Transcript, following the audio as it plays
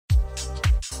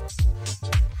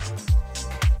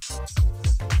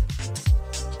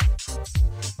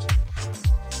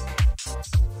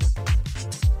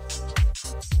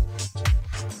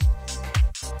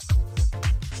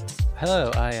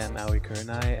Hello, I am Aoi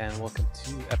Kurenai, and welcome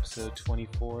to episode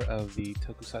 24 of the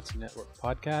Tokusatsu Network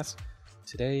podcast.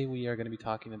 Today we are going to be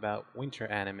talking about winter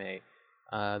anime.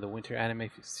 The winter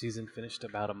anime season finished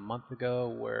about a month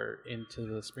ago. We're into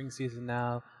the spring season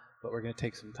now, but we're going to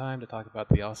take some time to talk about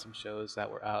the awesome shows that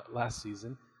were out last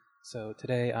season. So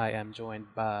today I am joined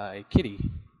by Kitty.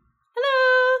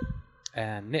 Hello!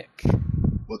 And Nick.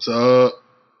 What's up?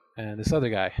 And this other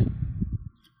guy.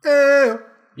 Hey.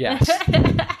 Yes.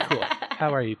 Cool.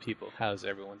 How are you people? How's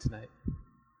everyone tonight?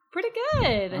 Pretty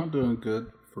good. I'm doing good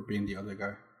for being the other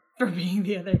guy. For being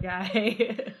the other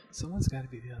guy. Someone's got to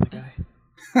be the other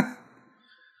guy.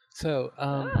 So,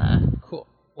 cool.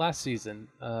 Last season,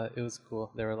 it was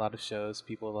cool. There were a lot of shows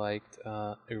people liked.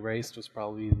 Erased was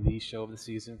probably the show of the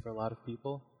season for a lot of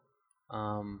people.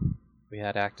 We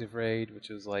had Active Raid, which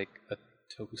was like a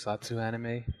tokusatsu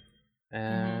anime.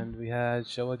 And we had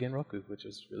Showa Genroku, which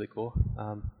was really cool.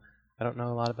 I don't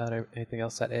know a lot about anything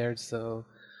else that aired, so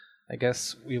I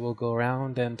guess we will go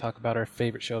around and talk about our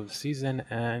favorite show of the season,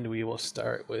 and we will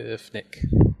start with Nick.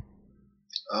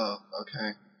 Oh,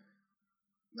 okay.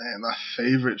 Man, my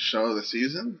favorite show of the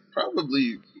season?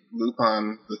 Probably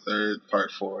Lupin the Third,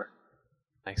 Part 4.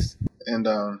 Nice. And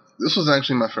this was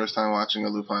actually my first time watching a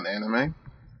Lupin anime.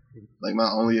 Like, my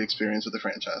only experience with the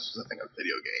franchise was, I think, a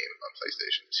video game on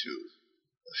PlayStation 2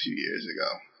 a few years ago.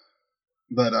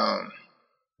 But,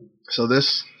 so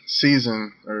this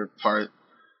season, or part,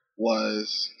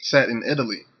 was set in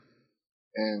Italy.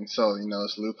 And so,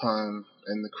 it's Lupin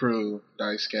and the crew,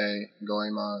 Daisuke,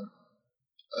 Goemon,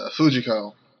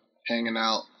 Fujiko, hanging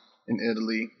out in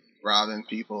Italy, robbing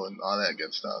people and all that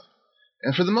good stuff.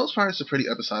 And for the most part, it's a pretty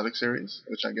episodic series,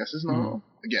 which I guess is normal.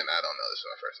 Again, I don't know, this is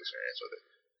my first experience with it.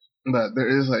 But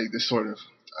there is like this sort of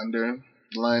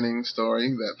underlining story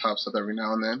that pops up every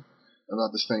now and then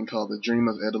about this thing called the Dream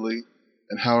of Italy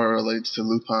and how it relates to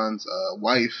Lupin's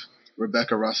wife,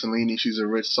 Rebecca Rossellini. She's a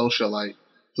rich socialite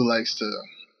who likes to,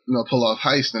 pull off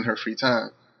heists in her free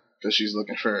time because she's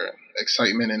looking for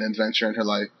excitement and adventure in her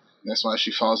life. And that's why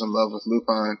she falls in love with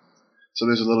Lupin. So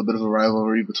there's a little bit of a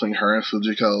rivalry between her and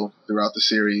Fujiko throughout the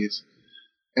series.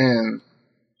 And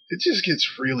it just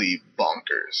gets really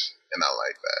bonkers, and I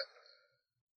like that.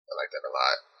 I like that a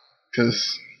lot.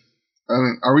 Because,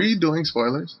 are we doing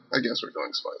spoilers? I guess we're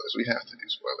doing spoilers. We have to do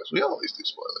spoilers. We always do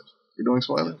spoilers. We're doing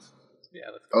spoilers?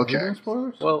 Yeah, let's go. Okay. Are we doing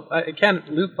spoilers? Well, I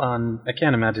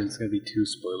can't imagine it's going to be too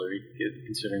spoilery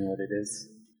considering what it is.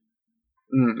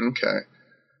 Okay.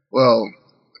 Well,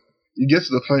 you get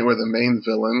to the point where the main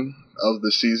villain of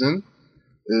the season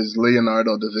is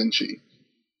Leonardo da Vinci,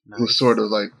 Nice. who's sort of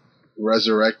like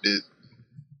resurrected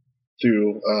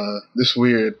through this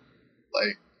weird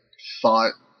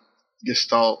thought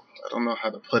gestalt. I don't know how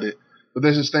to put it, but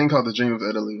there's this thing called the Dream of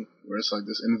Italy, where it's like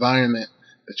this environment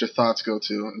that your thoughts go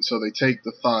to, and so they take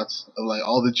the thoughts of like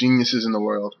all the geniuses in the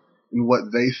world and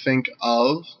what they think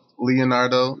of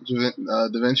Leonardo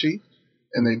da Vinci,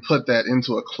 and they put that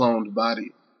into a cloned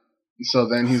body. And so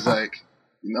then he's like,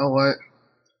 you know what?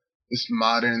 This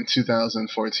modern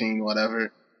 2014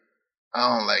 whatever,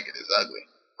 I don't like it. It's ugly.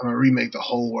 I'm gonna remake the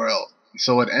whole world.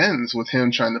 So it ends with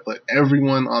him trying to put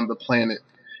everyone on the planet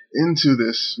into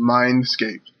this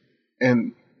mindscape.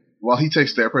 And while he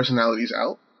takes their personalities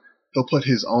out, he'll put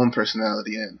his own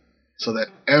personality in so that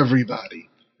everybody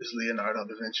is Leonardo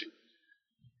da Vinci.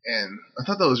 And I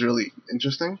thought that was really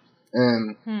interesting.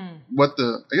 And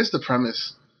the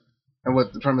premise and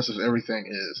what the premise of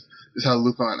everything is how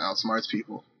Lupin outsmarts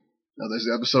people. Now, there's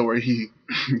the episode where he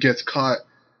gets caught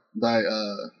by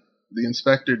the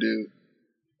inspector dude,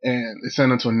 and they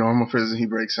send him to a normal prison. He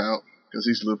breaks out because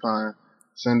he's Lupin.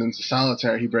 Send him to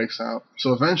solitary. He breaks out.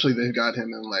 So eventually they've got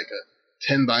him in like a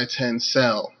 10 by 10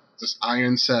 cell, this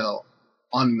iron cell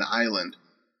on an island.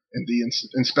 And the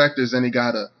inspectors then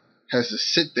has to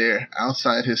sit there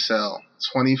outside his cell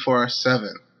 24/7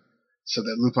 so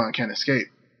that Lupin can't escape.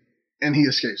 And he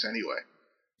escapes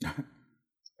anyway.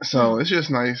 So it's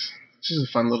just nice. It's just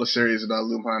a fun little series about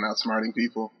Lupin outsmarting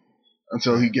people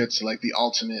until he gets like the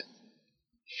ultimate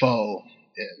foe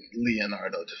in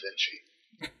Leonardo da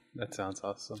Vinci. That sounds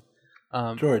awesome.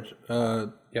 George,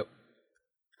 Yep.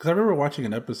 because I remember watching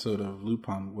an episode of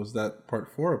Lupin. Was that part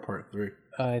 4 or part 3?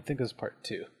 I think it was part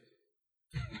 2.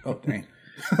 Oh, dang.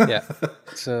 Yeah.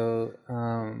 So,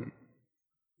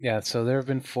 so there have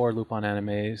been 4 Lupin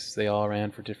animes. They all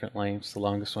ran for different lengths. The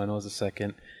longest one was the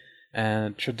second.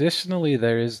 And traditionally,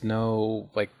 there is no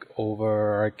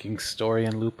overarching story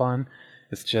in Lupin.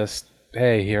 It's just,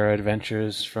 hey, here are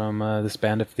adventures from this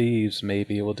band of thieves.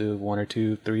 Maybe we'll do 1 or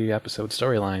 2, 3 episode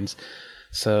storylines.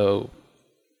 So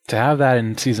to have that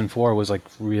in season 4 was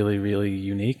really, really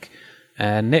unique.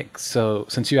 And Nick, so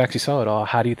since you actually saw it all,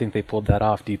 how do you think they pulled that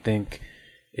off? Do you think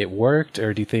it worked,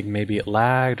 or do you think maybe it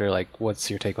lagged, or like, what's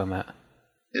your take on that?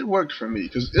 It worked for me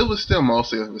because it was still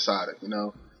mostly episodic.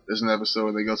 There's an episode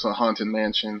where they go to a haunted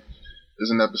mansion. There's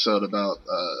an episode about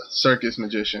a circus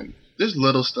magician. There's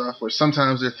little stuff where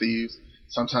sometimes they're thieves,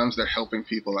 sometimes they're helping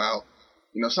people out.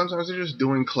 Sometimes they're just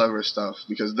doing clever stuff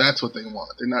because that's what they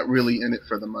want. They're not really in it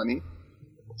for the money,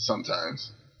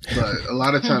 sometimes. But a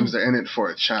lot of times they're in it for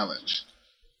a challenge.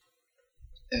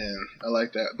 And I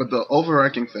like that. But the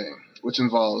overarching thing, which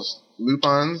involves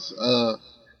Lupin's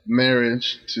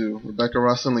marriage to Rebecca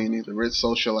Rossellini, the rich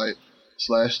socialite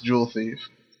 / jewel thief,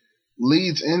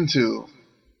 leads into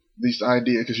this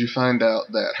idea because you find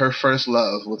out that her first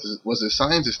love was a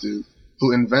scientist dude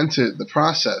who invented the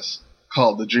process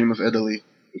called the Dream of Italy,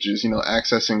 which is,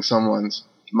 accessing someone's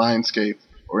mindscape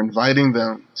or inviting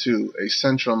them to a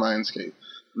central mindscape.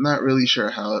 I'm not really sure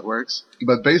how it works,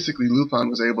 but basically Lupin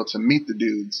was able to meet the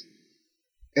dudes,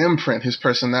 imprint his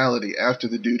personality after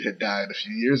the dude had died a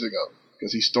few years ago,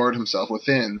 because he stored himself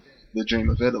within the Dream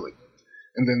of Italy.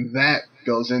 And then that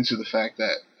goes into the fact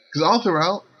that, because all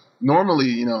throughout,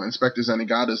 normally, Inspector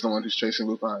Zenigata is the one who's chasing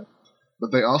Lupin,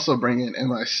 but they also bring in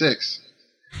MI6,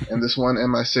 and this one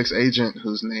MI6 agent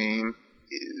whose name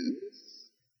is...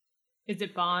 Is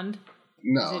it Bond?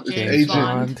 No, Is it it's James Agent...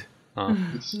 Bond? Oh.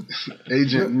 It's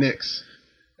Agent Nix,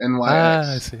 NYX.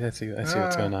 I see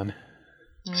what's going on.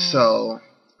 So,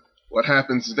 what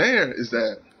happens there is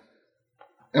that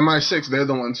MI6, they're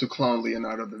the ones who clone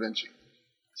Leonardo da Vinci.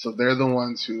 So they're the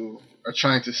ones who are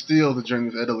trying to steal the Dream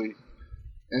of Italy.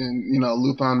 And,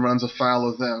 Lupin runs afoul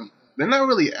of them. They're not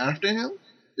really after him.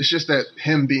 It's just that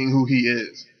him being who he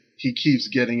is, he keeps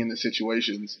getting into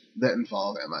situations that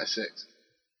involve MI6.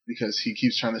 Because he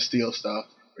keeps trying to steal stuff,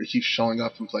 or he keeps showing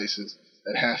up in places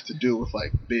that have to do with,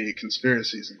 like, big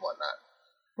conspiracies and whatnot.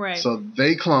 Right. So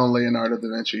they clone Leonardo da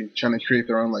Vinci, trying to create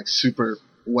their own, like, super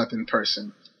weapon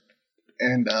person.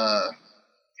 And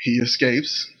he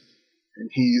escapes, and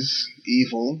he's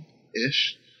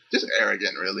evil-ish. Just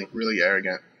arrogant, really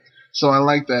arrogant. So I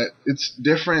like that it's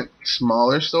different,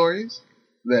 smaller stories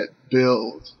that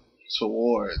build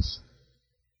towards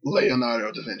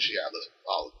Leonardo da Vinci out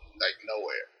of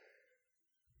nowhere.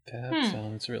 That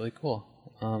sounds really cool.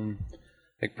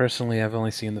 Like personally, I've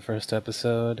only seen the first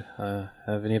episode.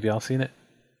 Have any of y'all seen it?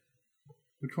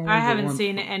 Which one? I haven't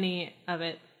seen any of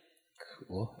it.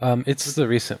 Cool. It's the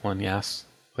recent one, yes.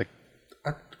 Like,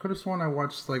 I could have sworn I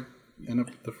watched the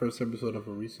first episode of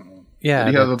a recent one. yeah.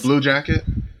 Did he have a blue jacket?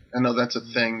 I know that's a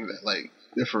thing that like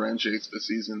differentiates the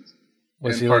seasons.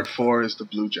 Was and he part like 4 is the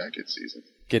blue jacket season.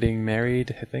 getting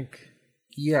married? I think.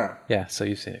 Yeah. Yeah. So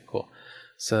you've seen it. Cool.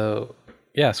 So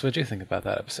yes, what did you think about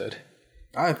that episode?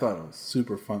 I thought it was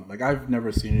super fun. Like, I've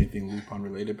never seen anything Lupin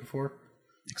related before.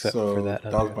 Except for that.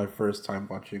 That was my first time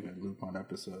watching a Lupin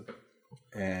episode.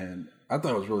 And I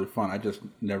thought it was really fun. I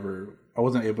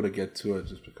wasn't able to get to it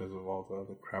just because of all the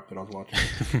other crap that I was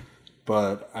watching.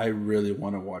 But I really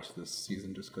want to watch this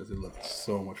season just because it looked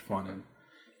so much fun. And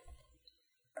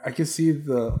I can see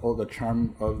the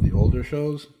charm of the older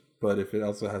shows, but if it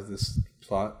also has this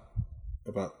plot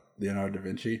about Leonardo da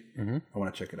Vinci, I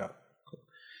want to check it out.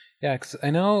 Yeah, because I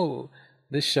know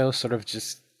this show sort of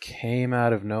just came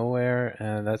out of nowhere,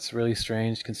 and that's really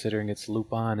strange considering it's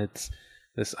Lupin. It's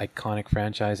this iconic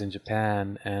franchise in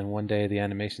Japan, and one day the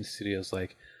animation studio's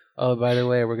like, oh, by the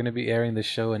way, we're going to be airing this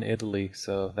show in Italy,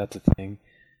 so that's a thing.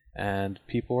 And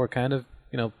people were kind of,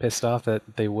 pissed off that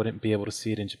they wouldn't be able to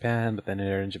see it in Japan, but then it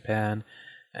aired in Japan,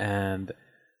 and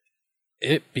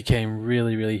it became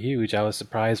really, really huge. I was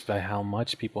surprised by how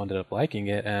much people ended up liking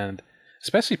it, and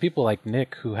especially people like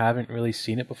Nick who haven't really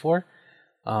seen it before.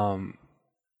 That's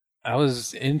why I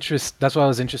was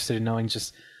interested in knowing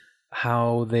just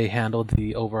how they handled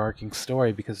the overarching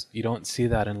story, because you don't see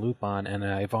that in Lupin, and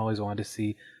I've always wanted to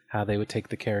see how they would take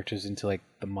the characters into like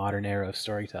the modern era of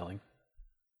storytelling.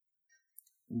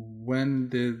 When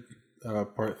did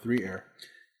part 3 air?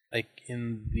 Like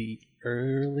in the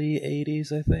early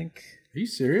 80s, I think. Are you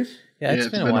serious? Yeah, it's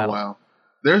been a while.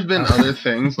 There's been other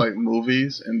things like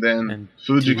movies, and then And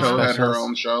Fujiko TV had her specials.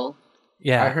 own show.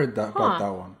 Yeah, I heard about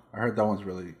that one. I heard that one's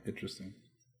really interesting.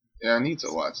 Yeah, I need to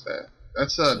watch that.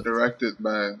 That's directed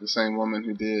by the same woman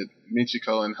who did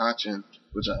Michiko and Hachin,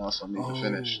 which I also need to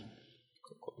finish.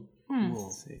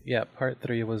 Cool. Yeah, part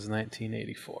 3 was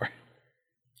 1984.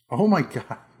 Oh my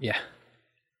god. Yeah.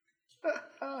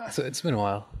 So it's been a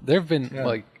while. There have been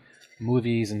like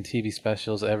movies and TV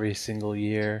specials every single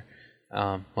year,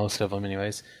 most of them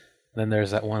anyways. Then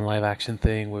there's that one live action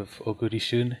thing with Oguri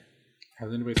Shun.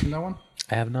 Has anybody seen that one?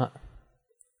 I have not.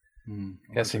 I'll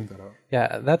Guessing. check that out.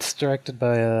 Yeah, that's directed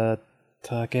by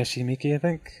Takeshi Miike, I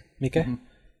think. Miike? Mm-hmm.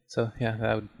 So yeah,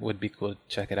 that would be cool to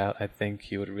check it out. I think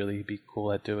he would really be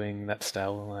cool at doing that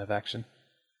style in live action.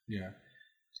 Yeah.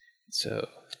 So,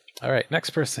 all right,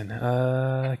 next person,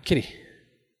 Kitty.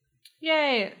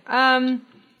 Yay. I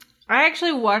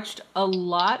actually watched a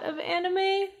lot of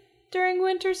anime during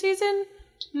winter season.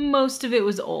 Most of it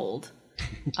was old.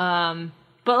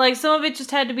 But like some of it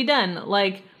just had to be done.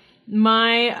 Like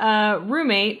my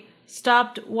roommate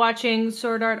stopped watching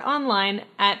Sword Art Online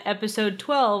at episode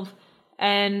 12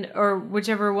 or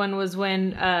whichever one was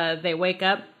when they wake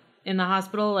up in the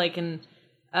hospital, like in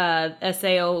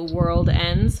SAO World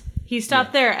Ends. He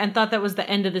stopped there and thought that was the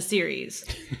end of the series.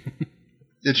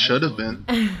 It should have been.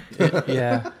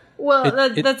 Yeah.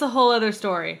 Well, that's a whole other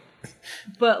story.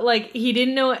 But like he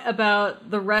didn't know about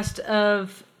the rest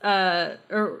of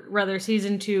or rather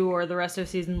season 2 or the rest of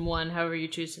season 1, however you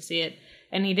choose to see it.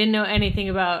 And he didn't know anything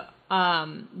about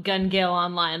Gun Gale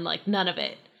Online, like none of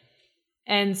it.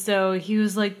 And so he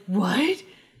was like, "What?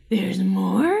 There's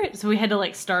more?" So we had to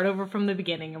like start over from the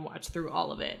beginning and watch through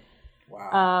all of it.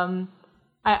 Wow.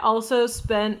 I also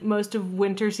spent most of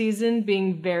winter season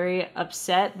being very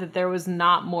upset that there was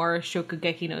not more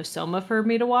Shokugeki no Soma for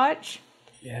me to watch.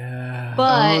 Yeah.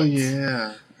 But Oh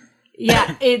yeah.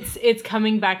 yeah, it's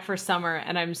coming back for summer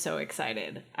and I'm so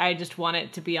excited. I just want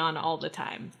it to be on all the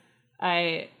time.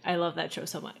 I love that show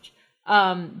so much.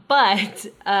 But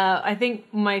I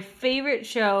think my favorite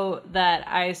show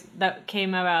that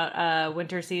came about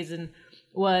winter season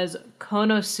was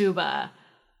Konosuba.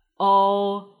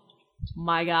 Oh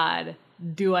my god,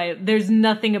 there's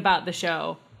nothing about the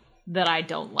show that I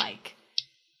don't like.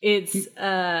 It's did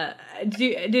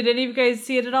any of you guys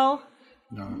see it at all?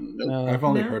 No. I've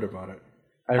only heard about it.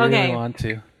 I really Okay. want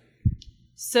to.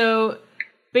 So,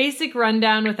 basic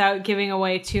rundown without giving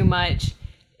away too much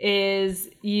is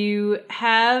you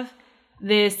have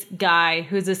this guy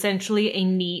who's essentially a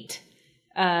NEET,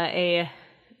 a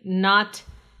not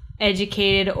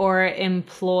educated or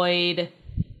employed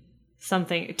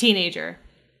teenager,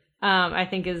 I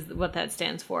think is what that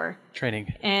stands for.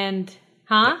 Training. And,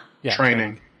 Yeah.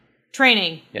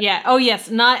 Training. Yeah. Oh, yes.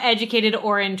 Not educated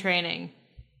or in training.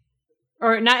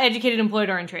 Or not educated, employed,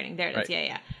 or in training. There it is.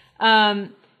 Right. Yeah.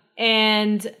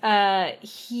 And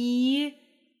he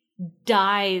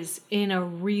dies in a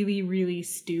really, really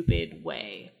stupid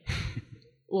way.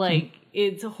 Like,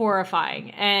 it's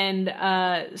horrifying. And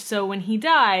so when he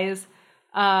dies,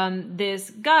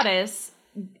 this goddess,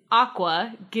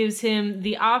 Aqua, gives him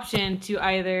the option to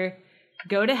either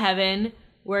go to heaven,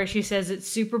 where she says it's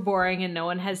super boring and no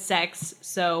one has sex,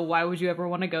 so why would you ever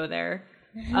want to go there?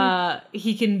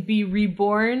 He can be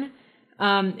reborn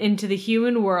into the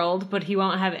human world, but he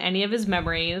won't have any of his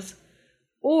memories.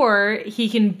 Or he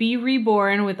can be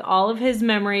reborn with all of his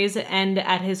memories and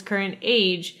at his current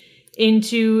age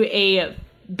into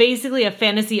basically a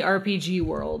fantasy RPG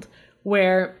world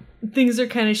where things are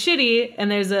kind of shitty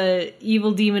and there's a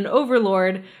evil demon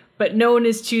overlord, but no one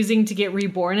is choosing to get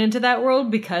reborn into that world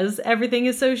because everything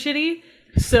is so shitty.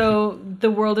 So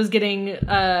the world is getting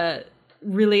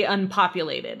really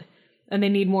unpopulated and they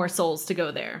need more souls to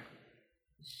go there.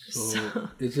 So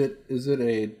is it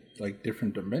a like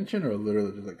different dimension or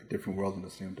literally just like a different world in the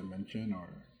same dimension or?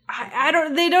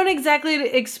 They don't exactly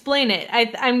explain it.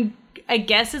 I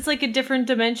guess it's like a different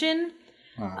dimension.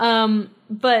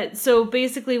 But so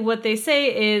basically what they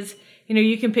say is,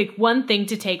 you can pick one thing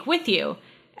to take with you.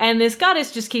 And this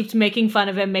goddess just keeps making fun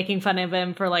of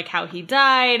him for like how he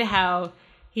died, how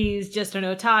he's just an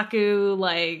otaku,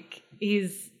 like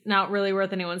he's not really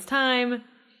worth anyone's time.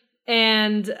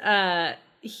 And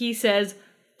he says,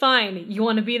 "Fine, you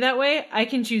want to be that way? I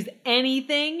can choose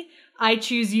anything. I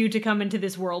choose you to come into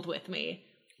this world with me."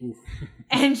 Oof.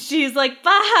 And she's like,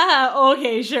 "Bah,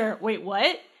 okay, sure. Wait,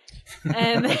 what?"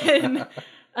 And then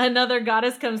another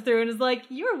goddess comes through and is like,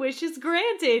 "Your wish is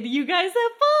granted. You guys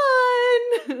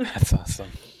have fun." That's awesome.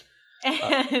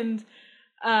 And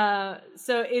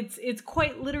so it's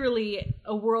quite literally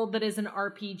a world that is an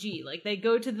RPG. Like they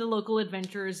go to the local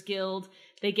adventurers guild,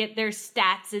 they get their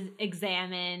stats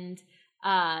examined.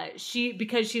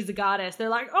 Because she's a goddess, they're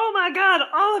like, "Oh my god,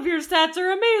 all of your stats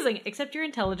are amazing, except your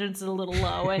intelligence is a little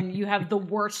low and you have the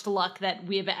worst luck that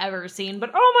we've ever seen,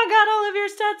 but oh my god, all of your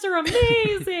stats are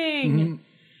amazing."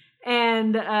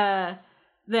 And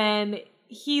then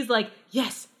he's like,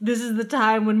 "Yes, this is the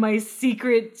time when my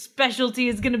secret specialty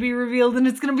is going to be revealed and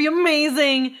it's going to be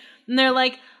amazing." And they're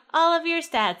like, "All of your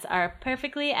stats are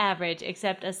perfectly average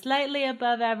except a slightly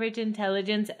above average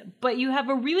intelligence, but you have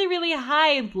a really, really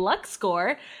high luck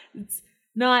score. It's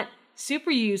not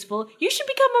super useful. You should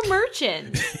become a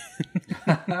merchant."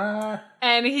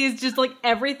 And he's just like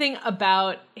everything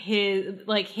about his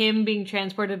like him being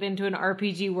transported into an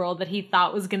RPG world that he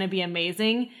thought was going to be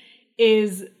amazing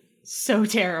is so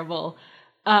terrible.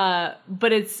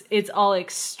 But it's all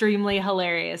extremely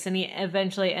hilarious, and he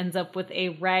eventually ends up with a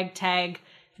ragtag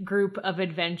group of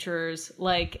adventurers,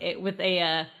 with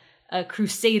a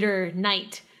crusader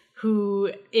knight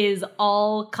who is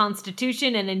all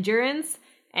constitution and endurance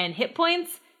and hit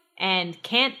points and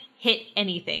can't hit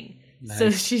anything. Nice.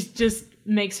 So she just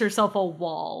makes herself a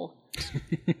wall.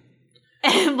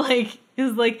 And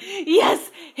is like,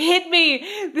 yes, hit me.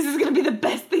 This is gonna be the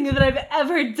best thing that I've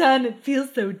ever done. It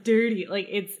feels so dirty.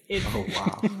 It's oh,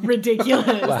 wow.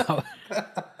 ridiculous. Wow.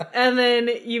 And then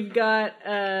you've got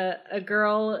a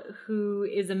girl who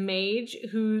is a mage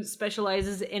who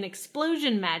specializes in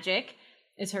explosion magic.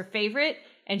 Is her favorite,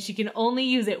 and she can only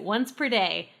use it once per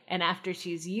day. And after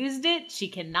she's used it, she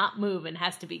cannot move and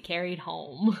has to be carried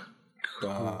home.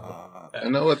 I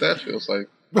know what that feels like.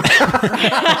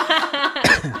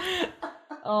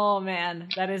 Oh man,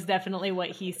 that is definitely what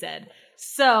he said.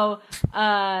 So,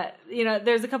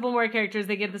 there's a couple more characters.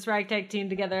 They get this ragtag team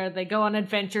together. They go on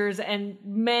adventures and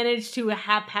manage to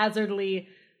haphazardly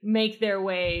make their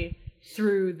way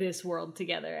through this world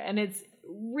together. And it's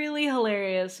really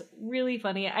hilarious, really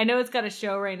funny. I know it's got a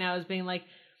show right now as being like,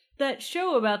 that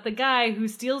show about the guy who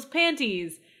steals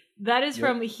panties. That is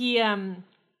from, he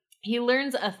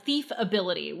learns a thief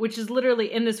ability, which is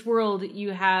literally in this world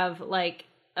you have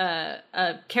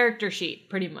a character sheet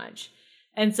pretty much.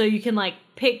 And so you can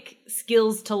pick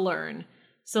skills to learn.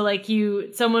 So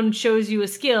someone shows you a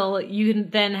skill, you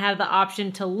can then have the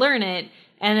option to learn it,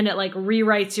 and then it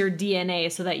rewrites your DNA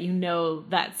so that you know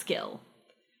that skill.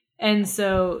 And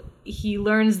so he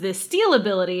learns this steal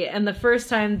ability, and the first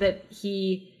time that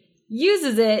he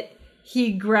uses it,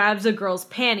 he grabs a girl's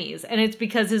panties, and it's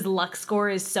because his luck score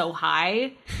is so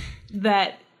high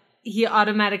that he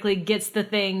automatically gets the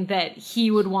thing that he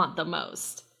would want the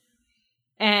most.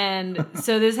 And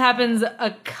so this happens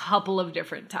a couple of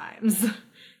different times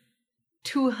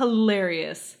to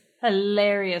hilarious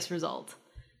result.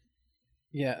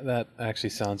 Yeah, that actually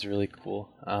sounds really cool.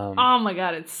 Oh my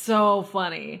god, it's so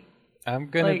funny.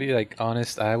 I'm gonna be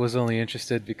honest, I was only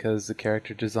interested because the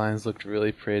character designs looked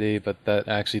really pretty, but that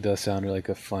actually does sound like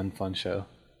a fun show.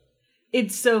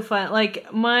 It's so fun.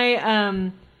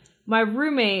 My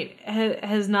roommate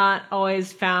has not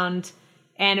always found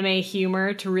anime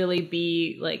humor to really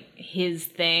be his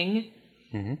thing.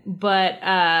 Mm-hmm.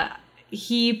 But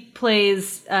he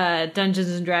plays Dungeons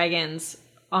and Dragons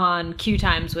on Q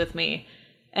Times with me.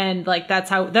 And that's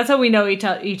how we know each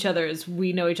other, is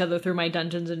we know each other through my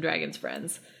Dungeons and Dragons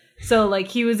friends. So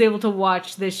he was able to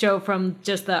watch this show from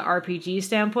just the RPG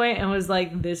standpoint and was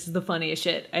like, this is the funniest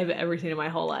shit I've ever seen in my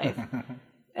whole life.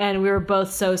 And we were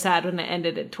both so sad when it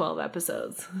ended at 12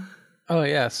 episodes. Oh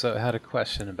yeah, so I had a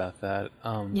question about that.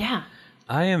 Yeah.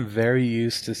 I am very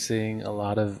used to seeing a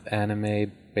lot of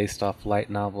anime based off light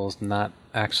novels not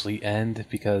actually end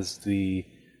because the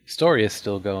story is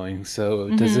still going. So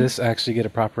does this actually get a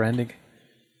proper ending?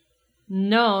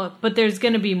 No, but there's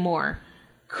going to be more.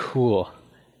 Cool.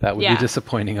 That would be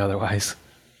disappointing otherwise.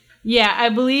 Yeah, I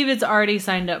believe it's already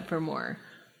signed up for more.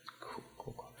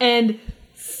 Cool. And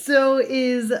so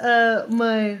is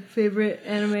my favorite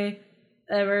anime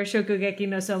ever, Shokugeki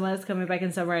no Soma, is coming back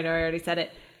in summer. I know I already said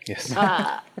it. Yes.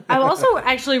 I'm also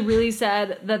actually really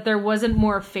sad that there wasn't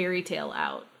more Fairy Tail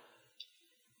out.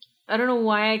 I don't know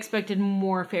why I expected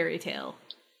more Fairy Tail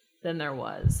than there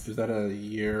was. Is that a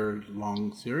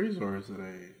year-long series, or is it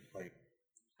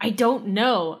I don't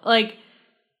know.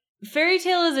 Fairy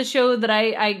Tail is a show that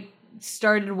I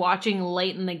started watching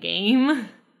late in the game.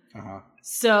 Uh-huh.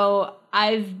 So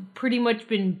I've pretty much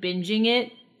been binging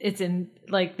it. It's in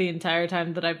the entire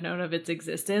time that I've known of its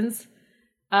existence.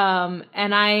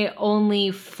 And I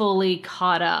only fully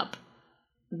caught up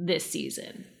this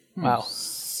season. Wow.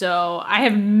 So I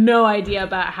have no idea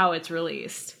about how it's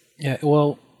released. Yeah,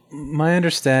 well, my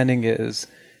understanding is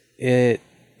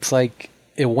it's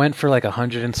it went for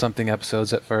 100 and something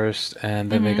episodes at first,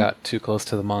 and then they got too close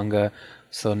to the manga.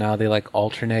 So now they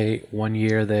alternate. One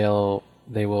year they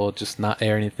will just not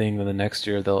air anything, then the next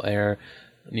year they'll air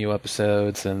new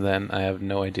episodes, and then I have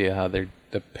no idea how they're...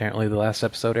 Apparently the last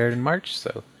episode aired in March,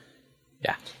 so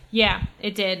yeah. Yeah,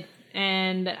 it did.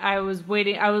 And I was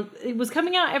waiting. It was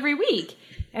coming out every week.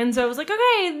 And so I was like,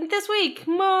 okay, this week,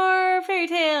 more Fairy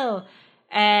Tail.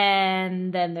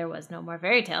 And then there was no more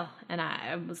Fairy Tail. And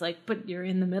I was like, but you're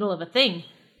in the middle of a thing.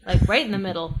 Right in the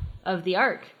middle of the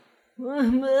arc.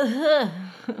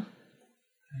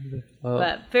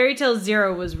 But Fairy Tail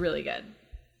Zero was really good.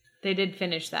 They did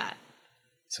finish that.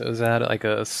 So is that like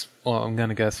I'm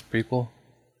gonna guess prequel?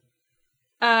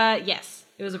 Yes,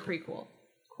 it was a prequel.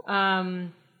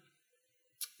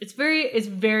 It's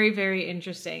very, very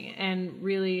interesting and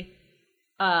really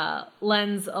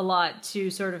lends a lot to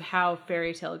sort of how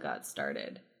Fairy Tail got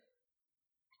started.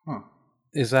 Huh.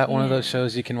 Is that one of those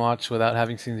shows you can watch without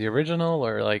having seen the original,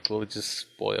 or like will it just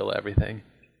spoil everything?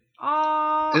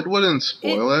 It wouldn't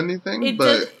spoil anything,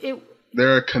 but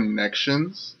there are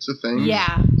connections to things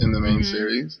in the main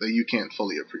series that you can't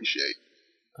fully appreciate.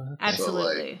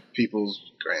 Absolutely. So, like, people's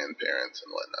grandparents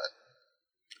and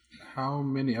whatnot. How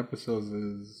many episodes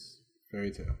is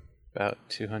Fairy Tail? About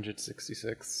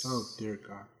 266. Oh, dear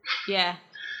God. Yeah.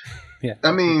 Yeah.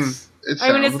 I mean, it's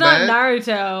not bad,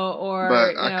 Naruto or...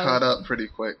 But I caught up pretty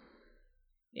quick.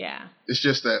 Yeah. It's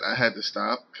just that I had to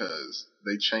stop because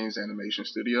they changed animation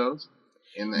studios,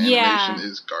 and the animation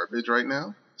is garbage right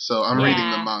now. So I'm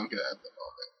reading the manga at the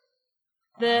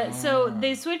moment. So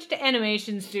they switched to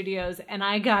animation studios, and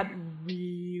I got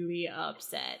really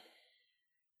upset.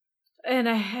 And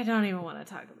I don't even want to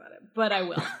talk about it, but I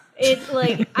will.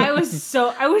 I was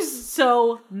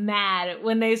so mad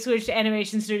when they switched to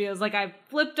animation studios. Like, I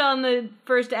flipped on the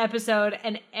first episode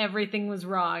and everything was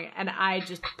wrong, and I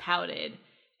just pouted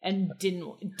and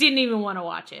didn't even want to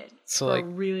watch it for a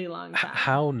really long time.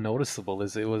 How noticeable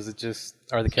is it? Was it just,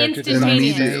 are the characters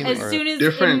instantaneous? the same, as soon as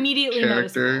different immediately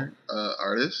character noticeable.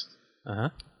 Artists.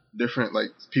 Different, like,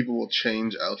 people will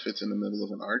change outfits in the middle of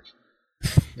an arc.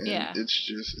 And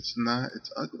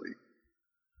it's ugly.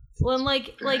 Well,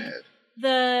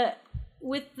 and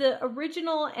with the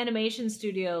original animation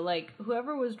studio, like,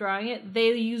 whoever was drawing it,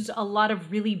 they used a lot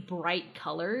of really bright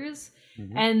colors,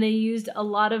 and they used a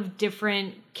lot of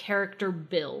different character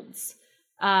builds.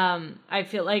 I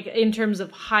feel like in terms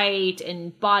of height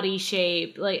and body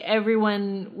shape, like,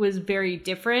 everyone was very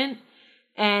different.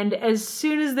 And as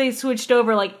soon as they switched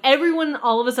over, like, everyone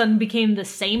all of a sudden became the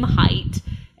same height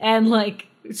and, like,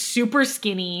 super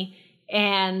skinny.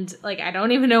 And, like, I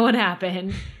don't even know what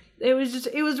happened. It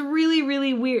was really,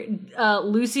 really weird.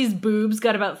 Lucy's boobs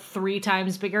got about 3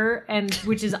 times bigger, and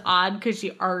which is odd because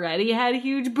she already had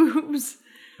huge boobs.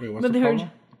 Wait, what's the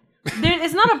problem?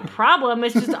 It's not a problem.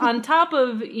 It's just on top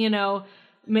of,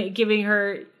 giving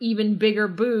her even bigger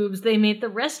boobs, they made the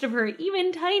rest of her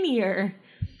even tinier.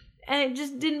 And it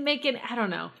just didn't make it, I don't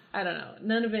know.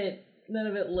 None of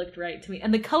it looked right to me.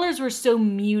 And the colors were so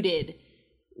muted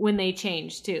when they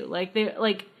changed too.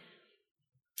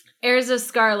 Erza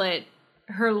Scarlet,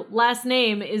 her last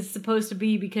name is supposed to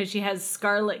be because she has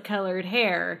scarlet colored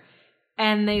hair.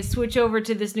 And they switch over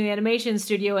to this new animation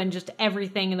studio and just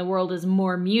everything in the world is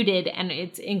more muted. And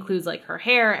it includes, like, her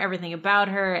hair, everything about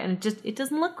her. And it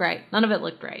doesn't look right. None of it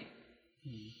looked right.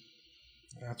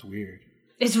 That's weird.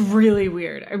 It's really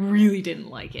weird. I really didn't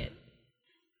like it.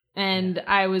 And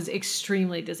I was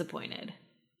extremely disappointed.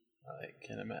 I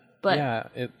can imagine. But yeah,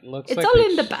 it looks it's like all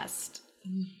in the past.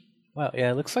 Well,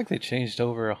 yeah, it looks like they changed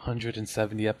over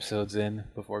 170 episodes in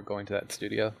before going to that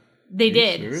studio. They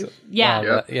did. So,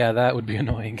 yeah. That would be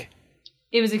annoying.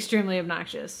 It was extremely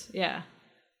obnoxious. Yeah.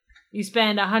 You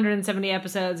spend 170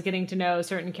 episodes getting to know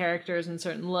certain characters and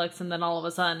certain looks, and then all of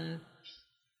a sudden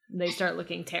they start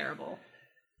looking terrible.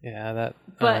 Yeah, that...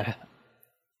 But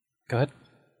go ahead.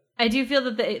 I do feel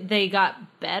that they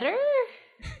got better.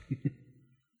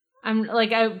 I'm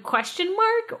like a question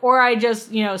mark, or I just,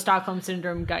 Stockholm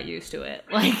Syndrome got used to it.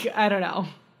 Like, I don't know.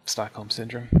 Stockholm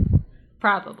Syndrome.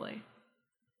 Probably.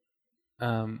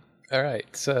 All right.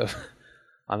 So,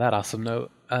 on that awesome note,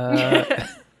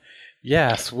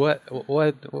 yes.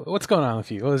 What's going on with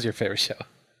you? What was your favorite show?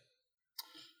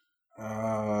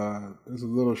 There's a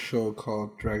little show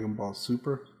called Dragon Ball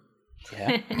Super.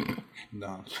 Yeah.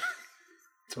 No,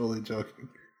 totally joking.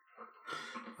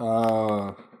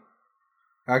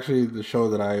 Actually, the show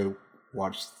that I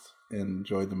watched and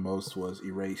enjoyed the most was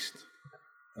Erased.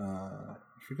 I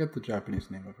forget the Japanese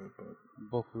name of it, but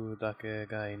Boku dake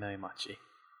ga inai machi.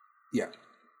 Yeah,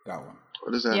 that one.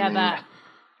 What does that mean? Yeah, that.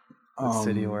 The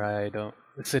city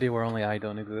where only I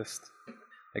don't exist.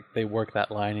 Like, they work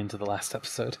that line into the last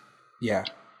episode. Yeah,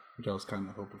 which I was kind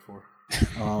of hoping for.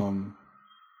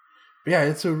 But yeah,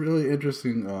 it's a really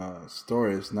interesting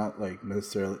story. It's not like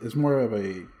necessarily. It's more of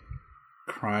a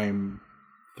crime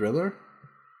thriller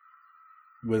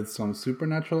with some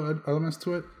supernatural elements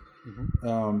to it.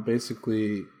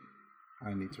 Basically,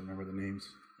 I need to remember the names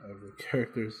of the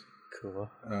characters.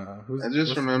 Cool. I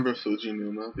just remember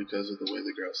Fujinuma because of the way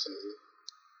the girl says it.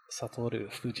 Satoru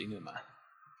Fujinuma.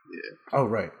 Yeah. Oh,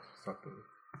 right. Satoru.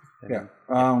 Yeah.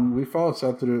 We follow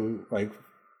Satoru, like,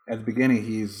 at the beginning,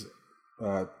 he's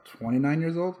 29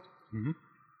 years old.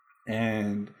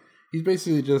 And he's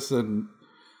basically just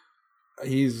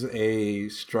He's a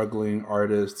struggling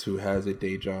artist who has a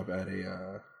day job at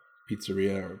a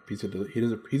pizzeria or pizza.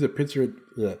 He's a pizza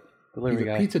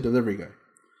delivery guy,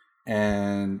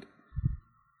 and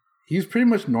he's pretty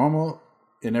much normal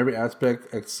in every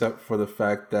aspect except for the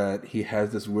fact that he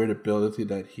has this weird ability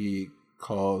that he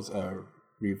calls a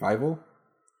revival,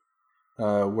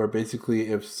 where basically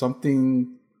if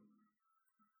something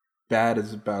bad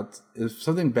is about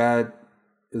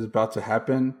to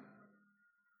happen,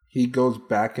 he goes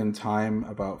back in time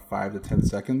about 5 to 10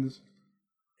 seconds,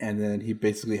 and then he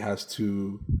basically has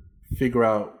to figure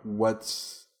out what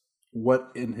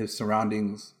in his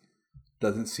surroundings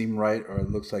doesn't seem right or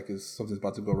it looks like something's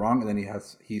about to go wrong, and then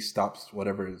he stops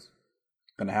whatever is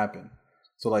going to happen.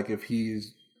 So like if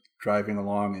he's driving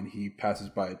along and he passes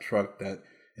by a truck that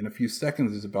in a few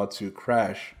seconds is about to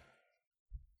crash,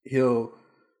 he'll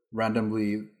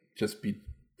randomly just be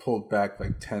pulled back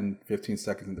like 10, 15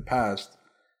 seconds in the past,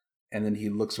 and then he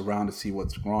looks around to see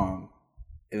what's wrong,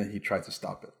 and then he tries to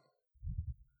stop it.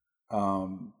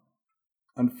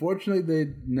 Unfortunately,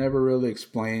 they never really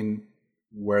explain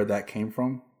where that came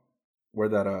from, where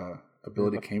that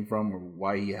ability came from, or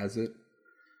why he has it.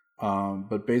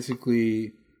 But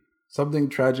basically, something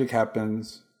tragic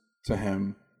happens to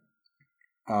him.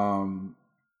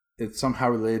 It's somehow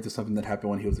related to something that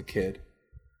happened when he was a kid.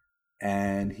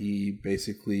 And he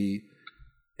basically,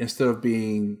 instead of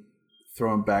being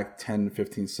thrown back 10,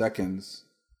 15 seconds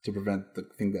to prevent the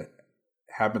thing that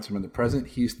happened to him in the present,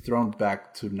 he's thrown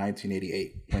back to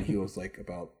 1988 when he was like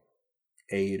about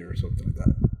 8 or something like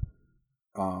that,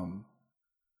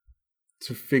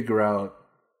 to figure out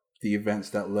the events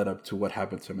that led up to what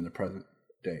happened to him in the present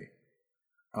day.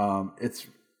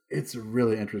 It's a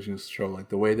really interesting show. Like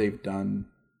the way they've done,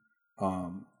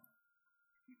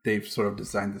 they've sort of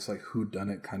designed this like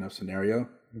whodunit kind of scenario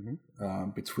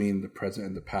between the present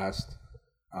and the past.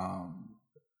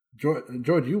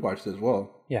 George, you watched it as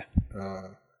well. Yeah.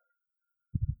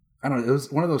 I don't know. It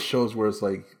was one of those shows where it's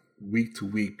like week to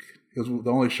week. It was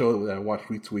the only show that I watched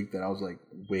week to week that I was like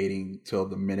waiting till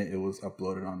the minute it was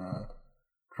uploaded on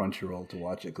Crunchyroll to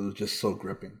watch it because it was just so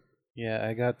gripping. Yeah,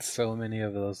 I got so many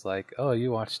of those like, oh,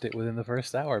 you watched it within the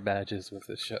first hour badges with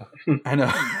this show. I know.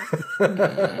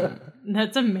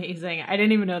 That's amazing. I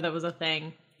didn't even know that was a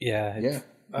thing. Yeah. Me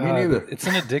neither. It's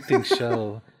an addicting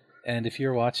show. And if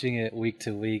you're watching it week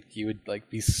to week, you would like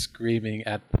be screaming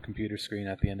at the computer screen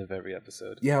at the end of every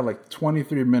episode. Yeah, like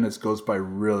 23 minutes goes by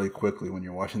really quickly when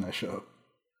you're watching that show.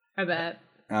 I bet.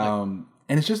 And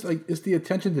it's just like, it's the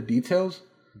attention to details.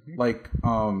 Mm-hmm. Like,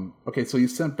 okay, so you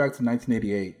sent back to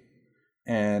 1988,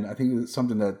 and I think it's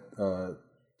something that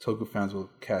Toku fans will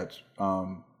catch.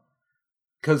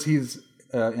 Because he's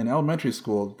in elementary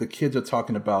school, the kids are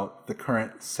talking about the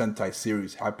current Sentai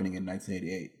series happening in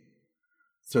 1988.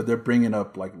 So they're bringing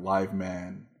up like Live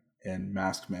Man and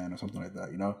Masked Man or something like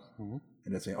that, you know? Mm-hmm.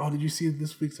 And they're saying, oh, did you see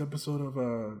this week's episode of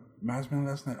Masked Man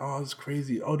last night? Oh, it's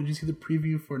crazy. Oh, did you see the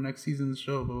preview for next season's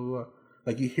show? Blah, blah, blah.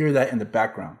 Like you hear that in the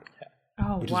background.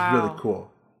 Oh, which wow. is really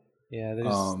cool. Yeah,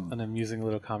 there's an amusing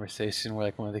little conversation where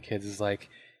like one of the kids is like,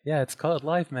 yeah, it's called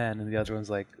Live Man. And the other one's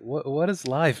like, what does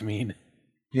live mean?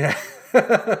 Yeah.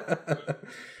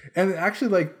 And actually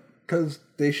like, because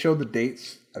they show the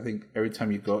dates, I think every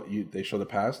time you go, they show the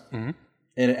past, and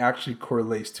it actually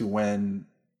correlates to when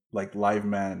like Live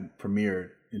Man premiered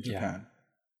in Japan.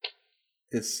 Yeah.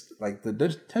 It's like the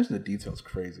attention to detail is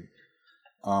crazy.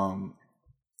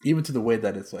 Even to the way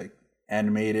that it's like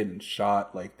animated and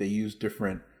shot, like they use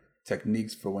different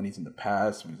techniques for when he's in the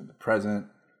past, when he's in the present.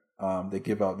 They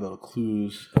give out little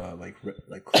clues, like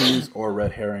clues or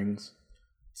red herrings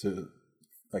to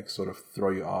like sort of throw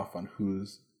you off on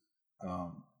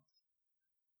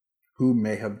who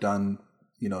may have done,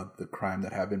 you know, the crime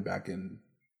that happened back in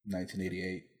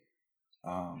 1988.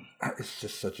 It's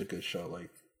just such a good show. Like,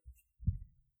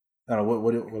 I don't know,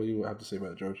 what do you have to say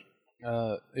about it, George?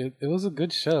 It was a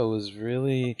good show. It was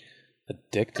really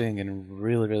addicting and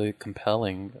really, really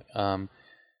compelling.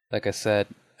 Like I said,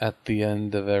 at the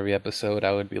end of every episode,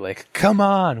 I would be like, come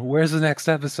on, where's the next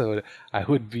episode? I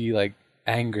would be like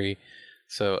angry.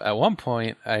 So at one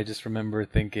point, I just remember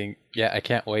thinking, yeah, I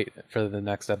can't wait for the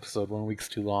next episode. 1 week's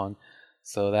too long.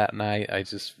 So that night, I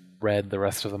just read the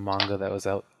rest of the manga that was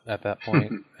out at that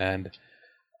point. And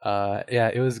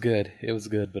yeah, it was good. It was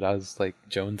good, but I was like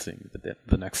jonesing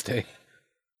the next day.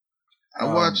 I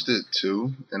watched it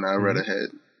too, and I read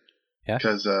ahead. Yeah.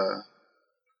 Because,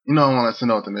 you know, I wanted to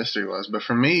know what the mystery was. But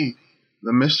for me,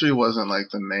 the mystery wasn't like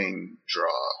the main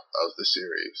draw of the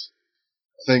series.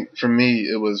 I think for me,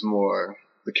 it was more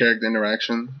the character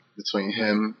interaction between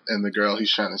him and the girl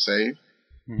he's trying to save.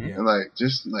 Mm-hmm. And like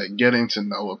just like getting to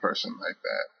know a person like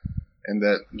that. and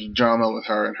that drama with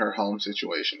her and her home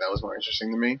situation. That was more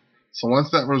interesting to me. So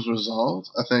once that was resolved,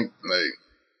 I think like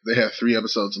they have 3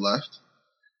 episodes left,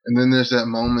 and then there's that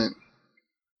moment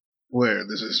where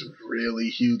there's this really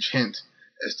huge hint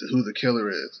as to who the killer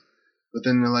is. But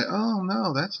then they're like, oh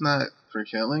no, that's not for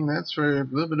killing, that's for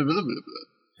blah blah blah blah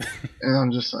blah. And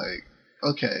I'm just like,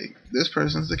 okay, this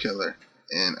person's the killer.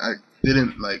 And I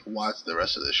didn't like watch the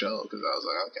rest of the show because I was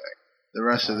like, okay, the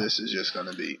rest of this is just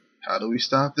gonna be, how do we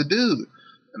stop the dude?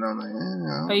 And I'm like, I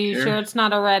don't Are you care. sure it's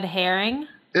not a red herring?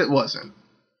 It wasn't.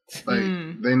 Like,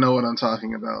 they know what I'm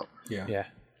talking about. Yeah. Yeah.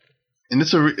 And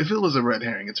if it was a red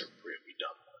herring, it's a really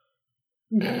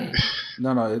dumb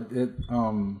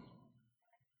one.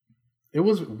 It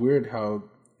was weird how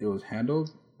it was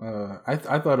handled. I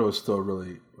thought it was still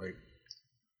really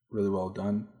well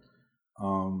done.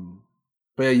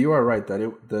 But yeah, you are right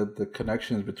that the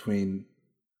connections between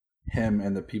him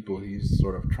and the people he's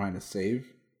sort of trying to save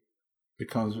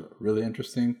becomes really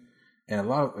interesting, and a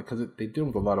lot of, because they deal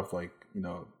with a lot of like, you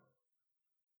know,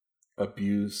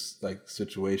 abusive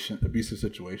situations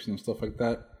and stuff like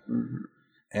that. Mm-hmm.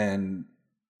 And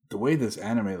the way this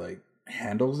anime like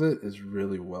handles it is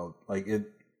really well. Like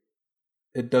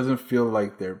it doesn't feel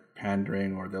like they're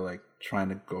pandering or they're like trying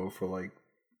to go for like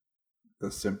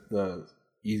the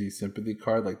easy sympathy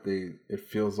card. Like it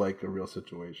feels like a real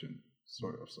situation,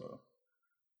 sort of. So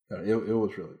it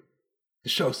was really, the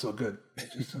show's so good.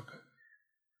 It's just so good.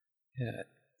 Yeah.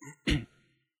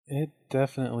 It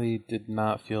definitely did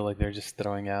not feel like they're just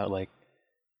throwing out like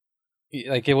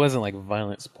it wasn't like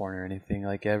violence porn or anything.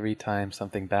 Like every time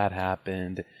something bad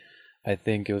happened, I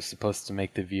think it was supposed to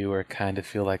make the viewer kind of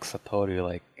feel like Satoru,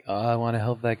 like, oh, I want to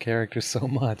help that character so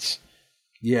much.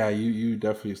 Yeah, you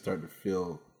definitely start to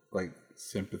feel like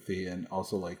sympathy and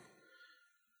also like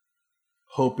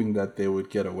hoping that they would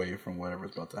get away from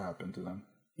whatever's about to happen to them.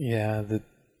 Yeah,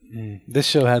 this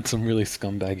show had some really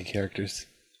scumbaggy characters.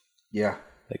 Yeah.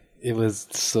 Like, it was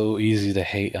so easy to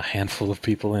hate a handful of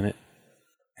people in it.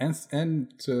 And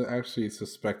to actually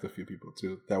suspect a few people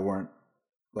too that weren't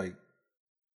like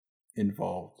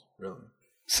involved, really.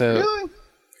 So Really?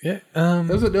 yeah,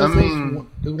 because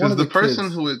the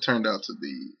person who it turned out to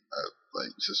be,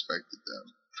 like, suspected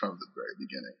them from the very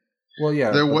beginning. Well, yeah,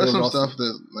 there was some stuff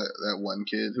that one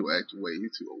kid who acted way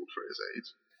too old for his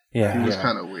age. Yeah, he was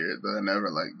kind of weird, but I never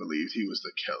like believed he was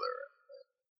the killer.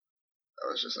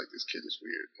 I was just like, this kid is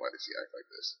weird. Why does he act like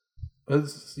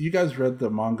this? You guys read the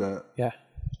manga? Yeah.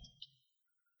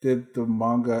 Did the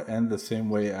manga end the same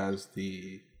way as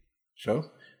the show?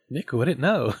 Nick wouldn't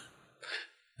know.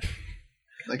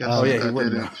 Like, I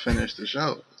didn't finish the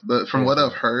show, but from what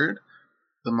I've heard,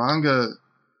 the manga,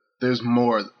 there's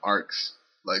more arcs.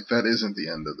 Like, that isn't the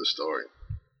end of the story.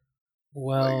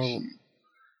 Well,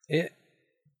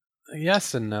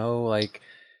 yes and no. Like,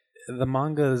 the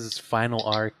manga's final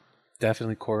arc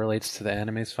definitely correlates to the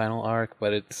anime's final arc,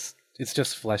 but it's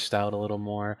just fleshed out a little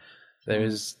more.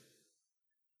 There's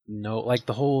no, like,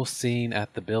 the whole scene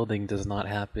at the building does not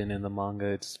happen in the manga.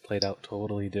 It's played out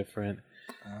totally different.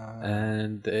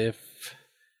 And I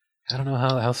don't know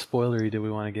how spoilery do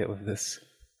we want to get with this?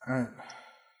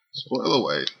 Spoil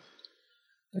away.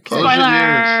 Okay.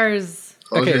 Spoilers!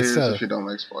 Close your ears so if you don't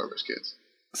like spoilers, kids.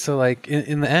 So, like,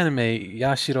 in the anime,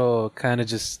 Yashiro kind of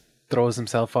just throws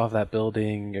himself off that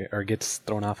building or gets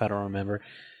thrown off, I don't remember,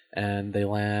 and they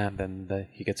land and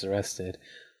he gets arrested.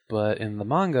 But in the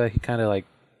manga, he kind of like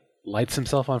lights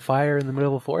himself on fire in the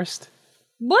middle of the forest.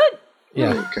 What?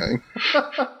 Yeah. Okay.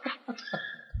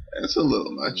 That's a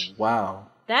little much. Wow.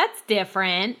 That's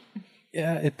different.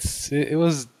 Yeah, it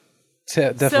was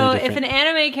definitely so different. if an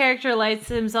anime character lights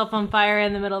himself on fire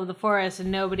in the middle of the forest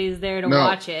and nobody's there to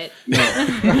watch it. No.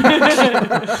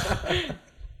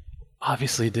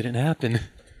 Obviously it didn't happen.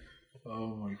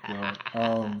 Oh my god.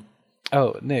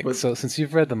 Oh, Nick, so since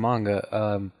you've read the manga,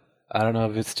 I don't know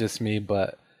if it's just me,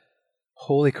 but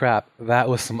holy crap, that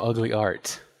was some ugly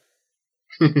art.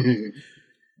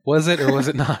 Was it or was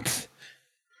it not?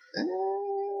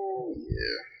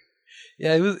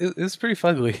 Yeah, it was pretty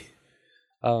fugly.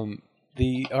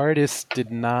 The artist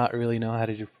did not really know how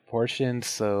to do proportions,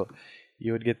 so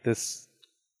you would get this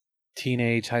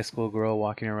teenage high school girl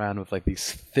walking around with like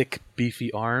these thick,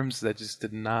 beefy arms that just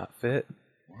did not fit.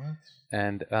 What?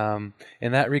 And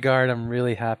in that regard, I'm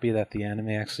really happy that the anime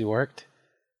actually worked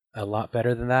a lot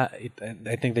better than that.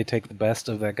 I think they take the best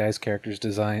of that guy's character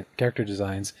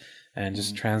designs and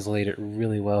just translate it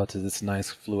really well to this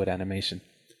nice fluid animation.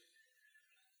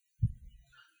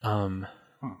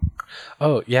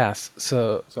 Oh yes,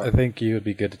 so I think you would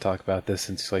be good to talk about this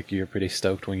since like you were pretty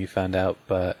stoked when you found out.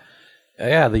 But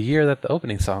yeah, the year that the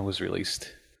opening song was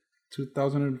released,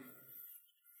 2015.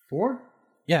 4?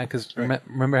 Yeah, because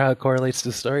remember how it correlates to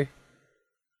the story?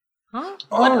 Huh?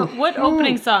 Oh, what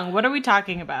opening song? What are we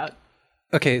talking about?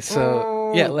 Okay,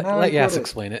 so let Yas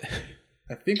explain it.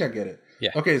 I think I get it.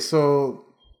 Yeah. Okay, so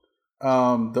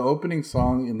the opening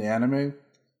song in the anime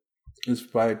is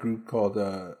by a group called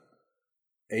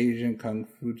Asian Kung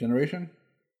Fu Generation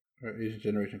or Asian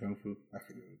Generation Kung Fu. I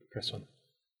forget. First one.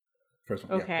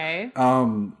 Okay.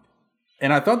 Yeah.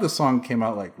 And I thought the song came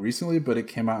out like recently, but it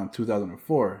came out in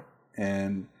 2004.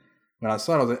 And when I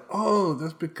saw it, I was like, "Oh,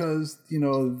 that's because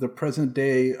the present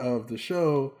day of the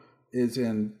show is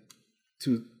in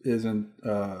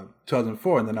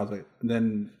 2004." And then I was like,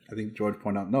 then I think George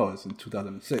pointed out, no, it's in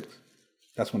 2006.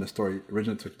 That's when the story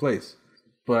originally took place.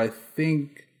 But I believe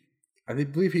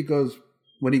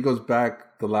when he goes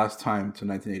back the last time to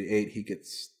 1988, he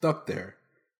gets stuck there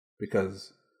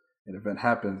because an event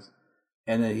happens,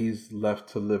 and then he's left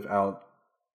to live out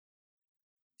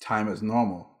time as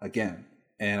normal again.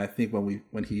 And I think when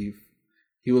he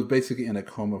was basically in a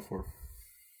coma for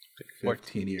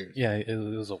 15 years. Yeah, it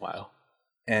was a while.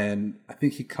 And I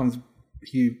think he comes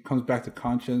back to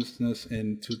consciousness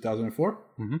in 2004.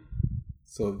 Mm-hmm.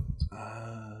 So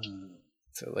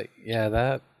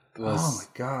that was. Oh my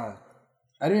god!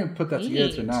 I didn't even put that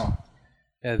together till now.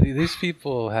 Yeah, these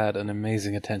people had an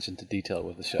amazing attention to detail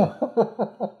with the show.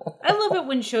 I love it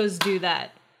when shows do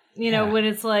that. When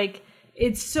it's like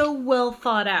it's so well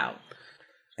thought out.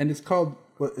 And it's called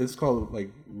like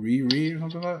Riri or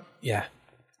something like that. Yeah.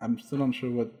 I'm still not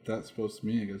sure what that's supposed to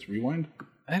mean. I guess rewind.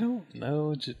 I don't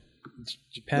know.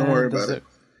 Japan. Don't worry about it.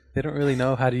 They don't really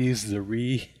know how to use the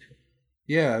re.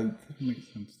 Yeah, it makes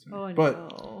sense to me.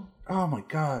 No. Oh my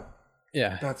god.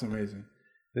 Yeah. That's amazing.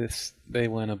 They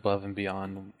went above and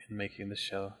beyond in making the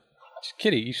show.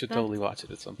 Kitty, you should totally watch it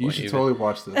at some point. You should totally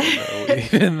watch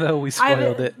this. Even though we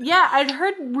spoiled it. Yeah, I'd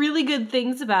heard really good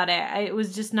things about it. It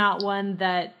was just not one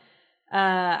that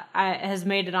has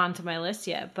made it onto my list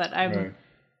yet. But I don't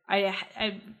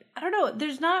know.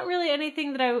 There's not really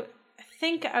anything that I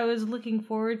think I was looking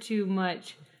forward to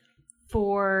much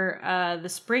for the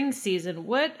spring season.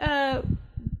 What I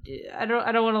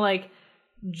don't want to like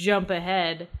jump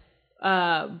ahead,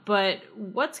 but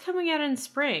what's coming out in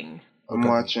spring?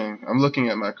 I'm looking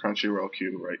at my Crunchyroll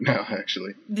queue right now,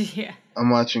 actually. Yeah. I'm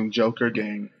watching Joker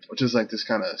Gang, which is like this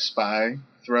kind of spy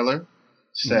thriller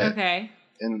set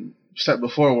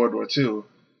before World War II.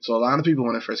 So a lot of people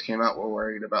when it first came out were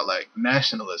worried about like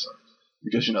nationalism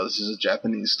because this is a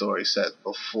Japanese story set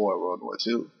before World War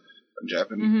II when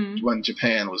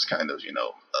Japan was kind of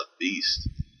a beast.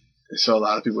 And so a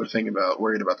lot of people were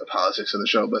worried about the politics of the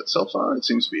show, but so far it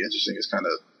seems to be interesting. It's kind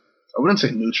of, I wouldn't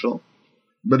say neutral,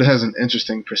 but it has an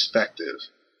interesting perspective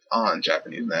on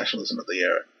Japanese nationalism of the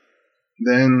era.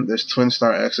 Then there's Twin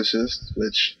Star Exorcist,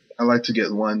 which I like to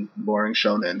get one boring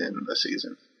shonen in a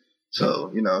season.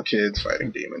 So, kids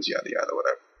fighting demons, yada yada,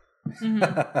 whatever.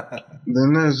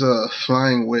 Then there's a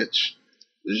Flying Witch.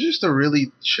 It's just a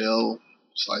really chill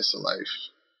slice of life.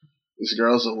 This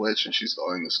girl's a witch and she's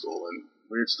going to school and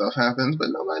weird stuff happens,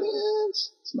 but nobody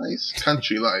is. It's nice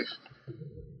country life.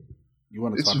 You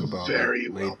want to talk about very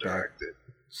well directed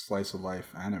slice of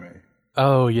life anime?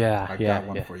 Oh yeah, I got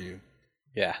one for you.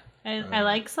 Yeah, I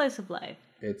like slice of life.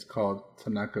 It's called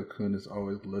Tanaka-kun is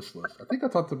Always Listless. I think I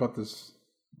talked about this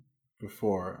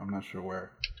before. I'm not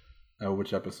sure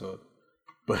which episode,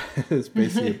 but it's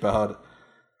basically about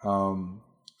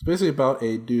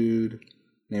a dude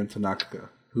named Tanaka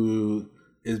who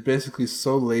is basically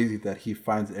so lazy that he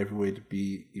finds every way to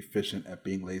be efficient at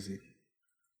being lazy.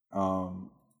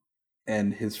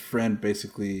 And his friend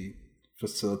basically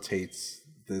facilitates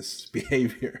this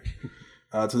behavior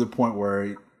to the point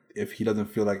where if he doesn't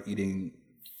feel like eating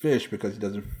fish because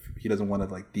he doesn't want to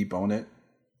like debone it,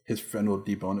 his friend will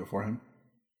debone it for him.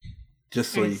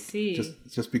 Just so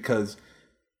just because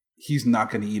he's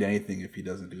not going to eat anything if he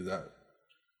doesn't do that.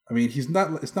 I mean,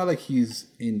 it's not like he's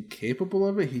incapable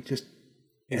of it.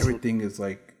 Everything is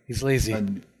like he's lazy.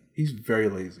 He's very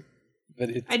lazy. But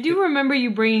I do remember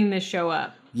you bringing this show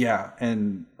up. Yeah,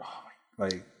 and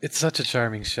it's such a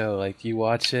charming show. Like you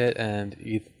watch it and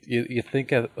you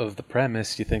think of the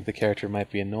premise. You think the character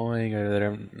might be annoying or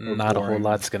that not boring. A whole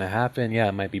lot's gonna happen. Yeah,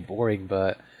 it might be boring,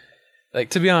 but like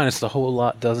to be honest, a whole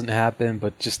lot doesn't happen.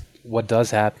 But just what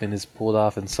does happen is pulled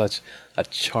off in such a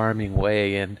charming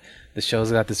way, and the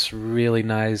show's got this really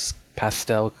nice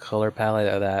pastel color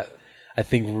palette that I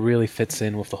think really fits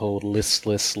in with the whole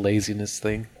listless laziness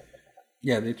thing.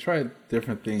 Yeah, they tried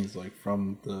different things, like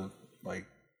from the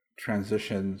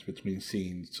transitions between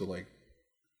scenes to like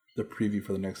the preview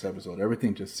for the next episode.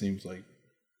 Everything just seems like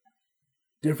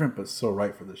different, but so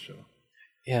right for this show.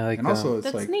 Yeah, and also it's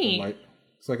that's like neat.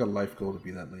 It's like a life goal to be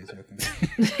that lazy, I think.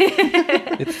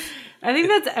 I think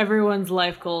that's everyone's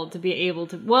life goal, to be able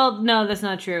to. Well, no, that's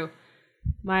not true.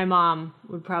 My mom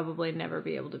would probably never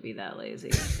be able to be that lazy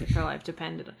if her life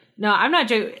depended on. No, I'm not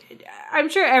joking. I'm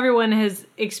sure everyone has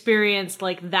experienced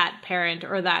like that parent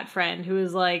or that friend who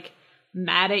is like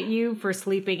mad at you for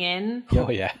sleeping in. Oh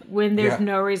yeah. When there's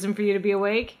no reason for you to be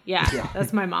awake. Yeah,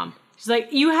 that's my mom. She's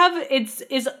like, you have it's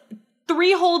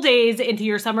 3 whole days into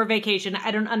your summer vacation.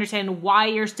 I don't understand why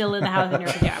you're still in the house in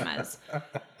your pajamas.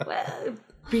 Well,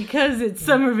 because it's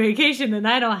summer vacation and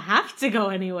I don't have to go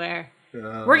anywhere.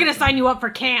 We're going to sign you up for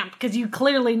camp because you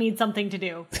clearly need something to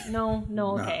do. No,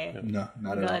 okay. No,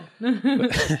 not at all.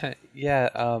 But,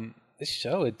 yeah, this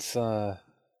show, it's I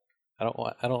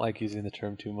don't like using the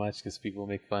term too much because people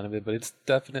make fun of it, but it's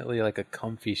definitely like a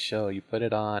comfy show. You put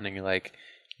it on and you're like,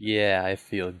 yeah, I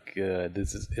feel good.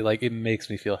 This is like, it makes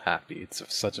me feel happy. It's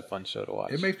such a fun show to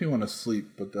watch. It makes me want to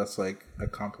sleep, but that's like a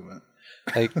compliment.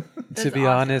 Like, to be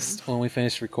honest, when we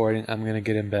finish recording, I'm going to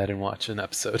get in bed and watch an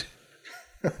episode.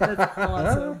 That's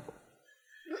awesome.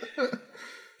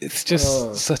 It's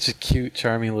just such a cute,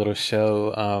 charming little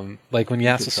show. Like when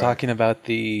Yas was talking about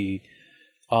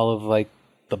all of like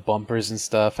the bumpers and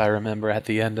stuff, I remember at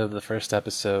the end of the first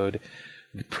episode,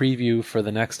 the preview for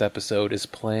the next episode is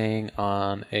playing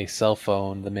on a cell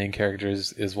phone the main character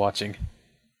is watching.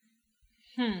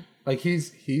 Like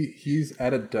he's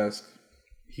at a desk,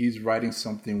 he's writing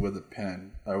something with a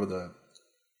pen or with a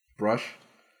brush.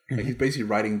 Like he's basically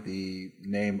writing the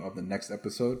name of the next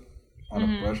episode on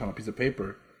a brush on a piece of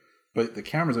paper, but the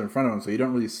camera's in front of him, so you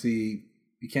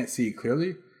can't see it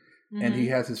clearly. And he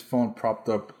has his phone propped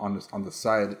up on the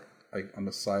side, like on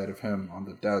the side of him on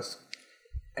the desk,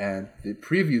 and the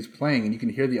preview's playing, and you can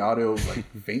hear the audio like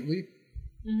faintly,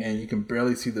 and you can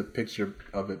barely see the picture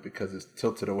of it because it's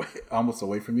tilted away, almost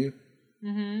away from you.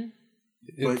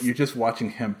 But you're just watching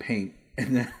him paint,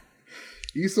 and then.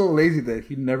 He's so lazy that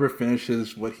he never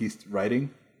finishes what he's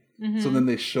writing. So then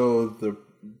they show the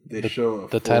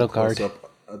title card,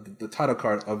 the title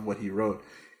card of what he wrote,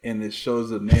 and it shows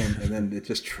the name, and then it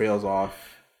just trails off.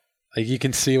 Like you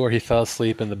can see where he fell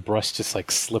asleep, and the brush just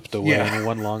like slipped away in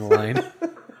one long line.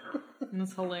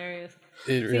 That's hilarious.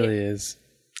 It really is.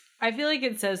 I feel like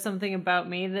it says something about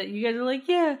me that you guys are like,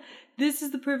 yeah, this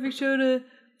is the perfect show to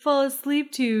fall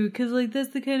asleep to because like that's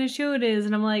the kind of show it is,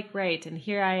 and I'm like, right, and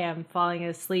here I am falling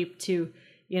asleep to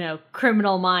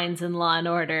Criminal Minds and Law and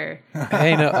Order.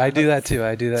 Hey, no, I do that too.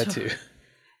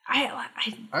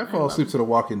 I fall asleep to The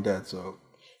Walking Dead, so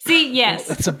see,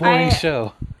 yes, it's a boring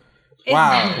show.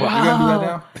 Wow, you gonna do that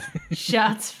now?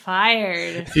 Shots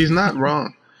fired. He's not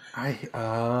wrong.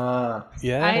 Yeah,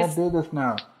 I'll do this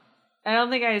now. I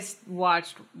don't think I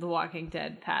watched The Walking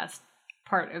Dead past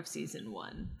part of season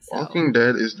 1. So. Walking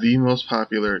Dead is the most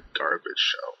popular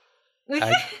garbage show.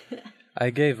 I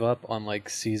gave up on like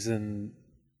season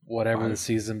whatever the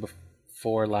season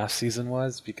before last season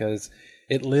was because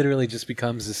it literally just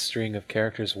becomes a string of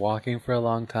characters walking for a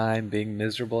long time, being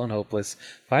miserable and hopeless,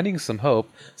 finding some hope,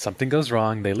 something goes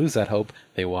wrong, they lose that hope,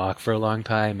 they walk for a long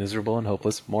time, miserable and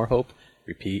hopeless, more hope,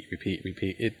 repeat.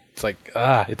 It's like,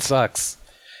 it sucks.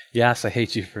 Yes, I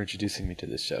hate you for introducing me to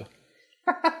this show.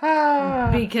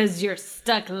 Because you're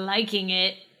stuck liking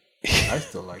it. I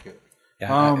still like it.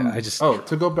 Yeah, I just.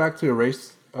 To go back to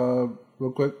Erased, real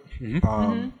quick.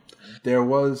 There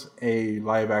was a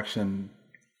live action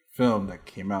film that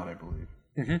came out, I believe.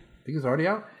 I think it's already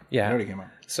out. Yeah, it already came out.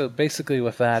 So basically,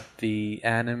 with that, the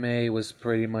anime was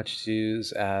pretty much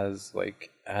used as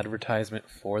like advertisement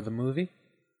for the movie,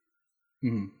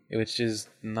 which is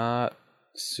not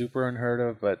super unheard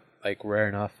of, but like rare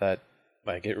enough that.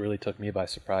 Like, it really took me by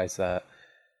surprise that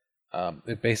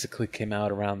it basically came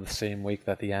out around the same week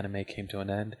that the anime came to an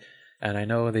end. And I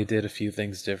know they did a few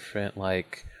things different,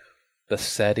 like the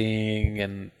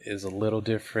setting is a little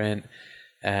different,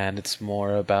 and it's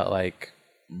more about, like,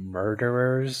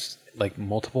 murderers, like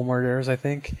multiple murderers, I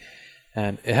think.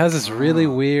 And it has this really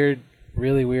weird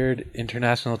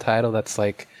international title that's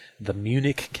like the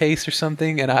Munich case or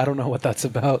something, and I don't know what that's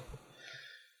about.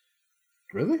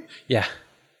 Really? Yeah.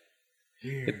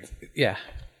 Yeah,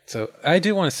 so I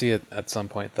do want to see it at some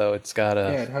point, though. It's got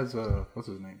it has what's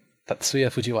his name? Tatsuya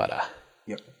Fujiwara.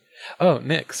 Yep. Oh,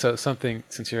 Nick. So something,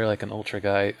 since you're like an Ultra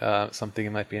guy, something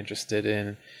you might be interested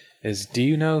in is: do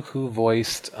you know who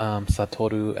voiced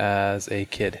Satoru as a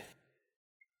kid?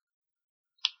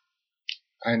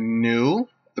 I knew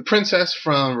the princess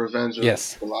from Revenge of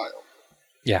Belial.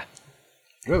 Yeah.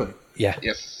 Really? Yeah.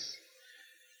 Yes.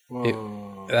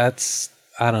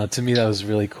 I don't know, to me that was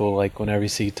really cool. Like whenever you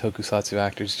see tokusatsu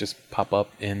actors just pop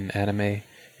up in anime,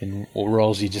 in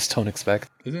roles you just don't expect.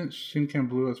 Isn't Shinken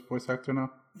Blue a voice actor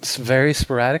now? It's very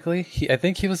sporadically. I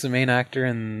think he was the main actor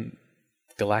in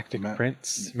Galactic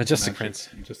Prince, Majestic Prince,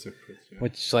 yeah.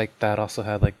 which like that also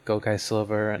had like Gokai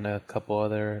Silver and a couple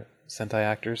other Sentai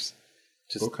actors.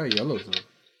 Just Gokai Yellow's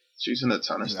she's in a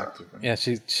ton of stuff. active, right? yeah,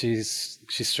 she's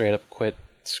straight up quit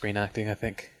screen acting. I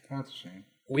think. That's a shame.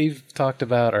 We've talked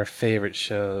about our favorite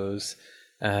shows.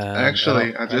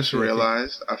 Actually, I just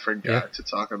realized I forgot to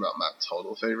talk about my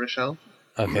total favorite show.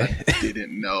 Okay. I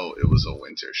didn't know it was a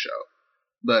winter show.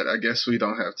 But I guess we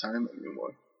don't have time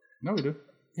anymore. No, we do.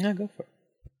 Yeah, go for it.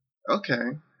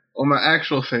 Okay. Well, my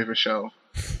actual favorite show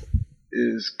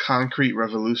is Concrete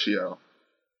Revolution.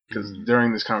 Because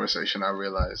during this conversation, I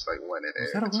realized like when it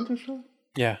Is aired. that a winter show?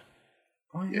 Yeah.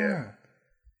 Oh yeah.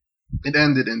 It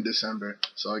ended in December,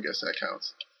 so I guess that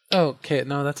counts. Oh, okay.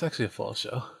 No, that's actually a fall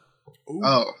show. Ooh.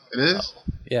 Oh, it is?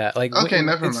 Yeah. Like. Okay,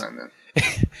 never mind then.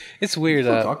 It's weird.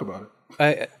 We'll talk about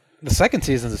it. The second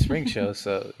season's a spring show,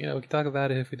 so we can talk about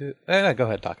it if we do. Go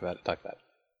ahead, talk about it.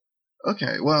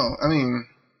 Okay, well, I mean,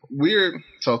 we're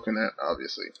Tokunet,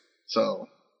 obviously. So,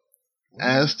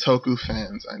 as Toku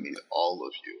fans, I need all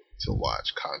of you to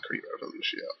watch Concrete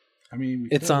Revolution. I mean,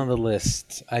 It's on the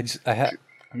list. I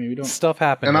mean, we don't. stuff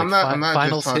happened. And like, I'm not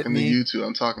finals just talking hit to me. you two,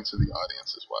 I'm talking to the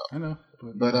audience as well. I know,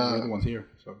 But, we're the ones here.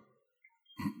 So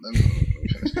Let me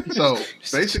finish. So,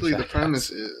 basically, the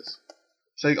premise is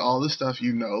take all the stuff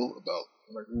you know about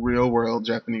like real world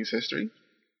Japanese history,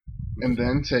 and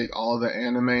then take all the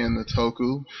anime and the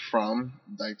toku from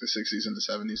like the 60s and the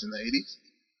 70s and the 80s,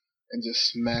 and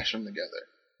just smash them together.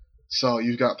 So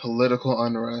you've got political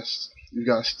unrest, you've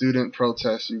got student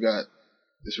protests, you've got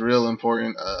this real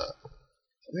important, I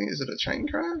think, is it a train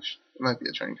crash? It might be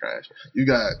a train crash. You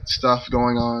got stuff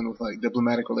going on with like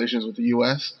diplomatic relations with the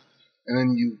U.S., and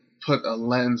then you put a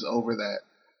lens over that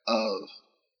of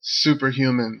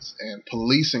superhumans and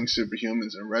policing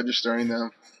superhumans and registering them.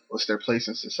 What's their place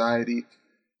in society?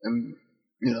 And,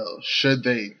 should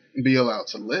they be allowed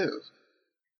to live?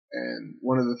 And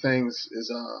one of the things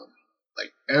is,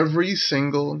 like, every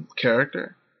single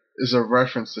character is a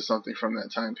reference to something from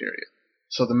that time period.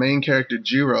 So the main character,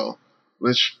 Jiro,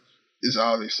 which is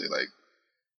obviously, like,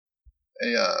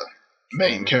 a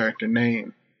main character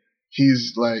name,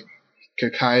 he's, like,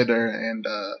 Kakaider and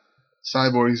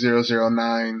Cyborg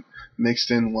 009 mixed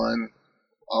in one.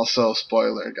 Also,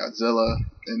 spoiler, Godzilla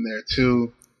in there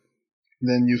too.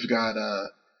 Then you've got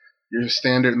your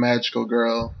standard magical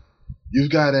girl.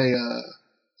 You've got the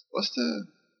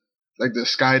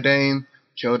Skydane,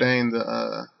 Kyodane,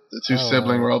 the two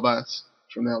sibling robots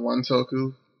from that one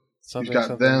Toku. You've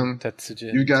got them.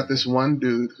 Tetsujin, you got this one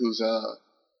dude who's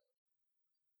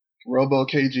Robo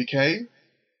KGK.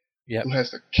 Yep. Who has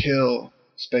to kill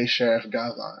Space Sheriff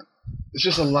Gavan. It's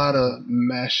just a lot of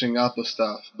mashing up of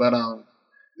stuff, but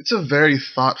it's a very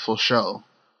thoughtful show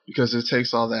because it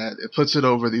takes all that, it puts it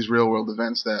over these real world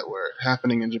events that were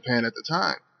happening in Japan at the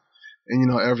time,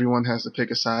 and everyone has to pick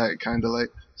a side, kind of like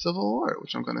Civil War,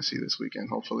 which I'm going to see this weekend,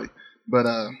 hopefully. But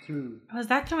is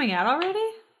that coming out already?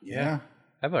 yeah,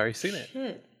 I've already seen it.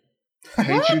 Shit. I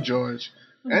hate you, George.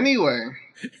 Anyway.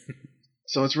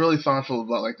 So it's really thoughtful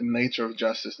about like the nature of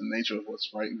justice, the nature of what's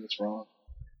right and what's wrong.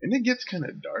 And it gets kind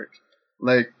of dark.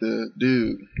 Like the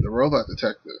dude, the robot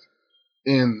detective,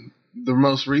 in the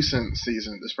most recent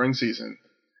season, the spring season,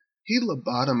 he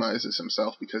lobotomizes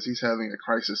himself because he's having a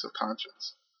crisis of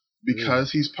conscience.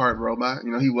 Because he's part robot.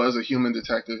 He was a human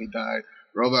detective, he died,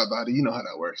 robot body, you know how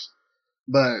that works.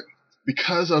 But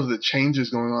because of the changes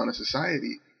going on in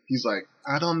society, he's like,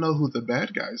 I don't know who the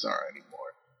bad guys are anymore.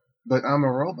 But I'm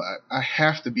a robot. I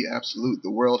have to be absolute. The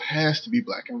world has to be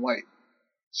black and white.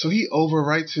 So he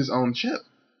overwrites his own chip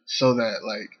so that,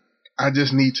 like, I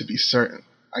just need to be certain.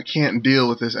 I can't deal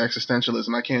with this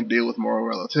existentialism. I can't deal with moral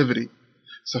relativity.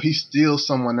 So he steals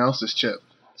someone else's chip,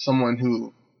 someone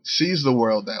who sees the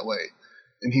world that way.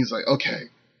 And he's like,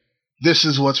 okay, this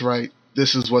is what's right.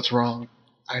 This is what's wrong.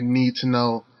 I need to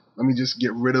know. Let me just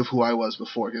get rid of who I was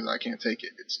before because I can't take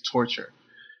it. It's torture.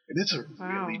 And it's a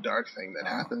really dark thing that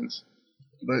happens.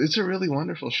 But it's a really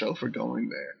wonderful show for going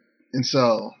there. And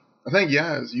so, I think,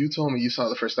 Yaz, you told me you saw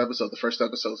the first episode. The first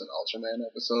episode is an Ultraman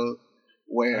episode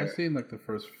where... I've seen like the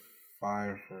first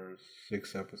 5 or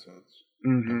 6 episodes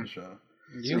of the show.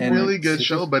 It's a really good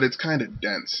show, but it's kind of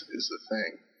dense, is the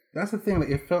thing. That's the thing. Like,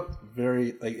 it felt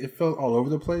very... Like, it felt all over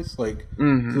the place. Like,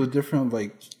 it was different,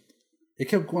 like... It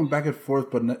kept going back and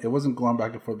forth, but it wasn't going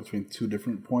back and forth between 2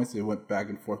 different points. It went back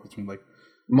and forth between, like...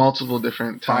 multiple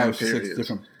different time 5, periods. 6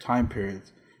 different time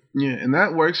periods. Yeah, and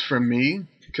that works for me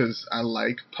because I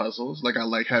like puzzles. Like, I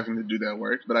like having to do that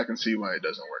work, but I can see why it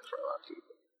doesn't work for a lot of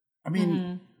people. I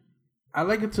mean, I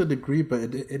like it to a degree, but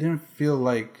it didn't feel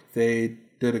like they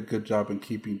did a good job in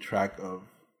keeping track of,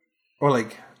 or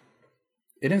like,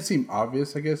 it didn't seem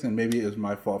obvious, I guess, and maybe it was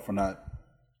my fault for not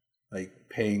like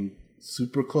paying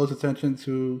super close attention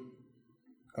to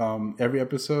every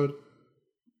episode.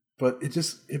 But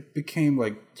it became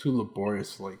like too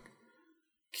laborious to like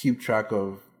keep track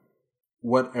of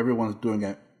what everyone's doing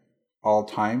at all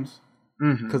times.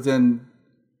 Because then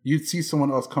you'd see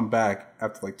someone else come back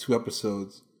after like 2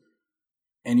 episodes,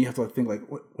 and you have to like think like,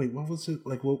 wait, what was it?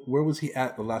 Like, where was he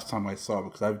at the last time I saw him?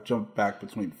 Because I've jumped back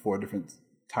between 4 different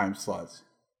time slots.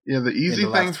 Yeah, the easy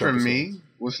thing for me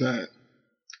was that,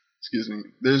 excuse me,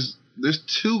 there's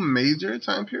 2 major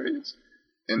time periods,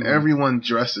 and everyone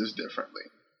dresses differently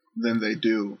than they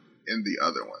do in the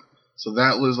other one. So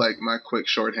that was like my quick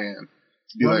shorthand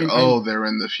to be they're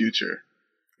in the future.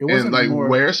 And like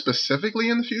where specifically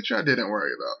in the future, I didn't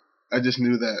worry about. I just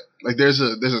knew that like there's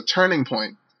a turning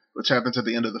point which happens at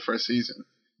the end of the first season,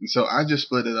 and so I just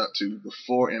split it up to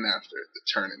before and after the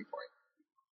turning point.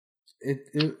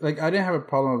 It like I didn't have a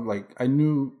problem with like I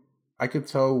knew I could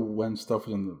tell when stuff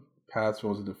was in the past,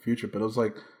 what was in the future, but it was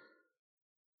like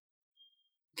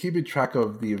keeping track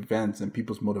of the events and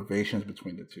people's motivations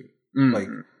between the two. Like,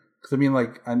 because I mean,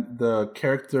 like the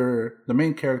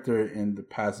main character in the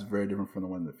past is very different from the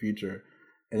one in the future,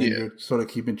 and then you're sort of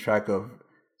keeping track of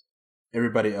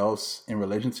everybody else in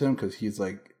relation to him because he's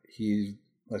like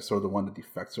sort of the one that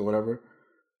defects or whatever.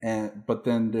 But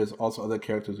then there's also other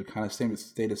characters who kind of stay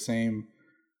the same.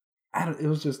 It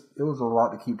was a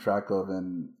lot to keep track of,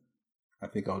 and I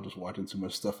think I was just watching too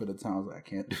much stuff at the time. I was like, I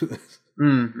can't do this.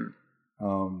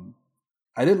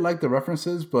 I did like the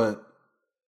references, but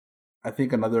I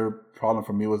think another problem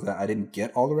for me was that I didn't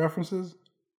get all the references.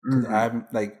 I haven't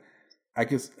I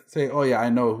could say, oh yeah, I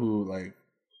know who like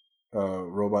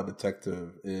Robot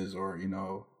Detective is, or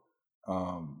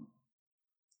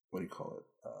what do you call it?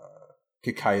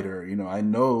 Kikaider, I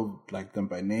know like them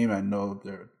by name, I know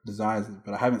their designs,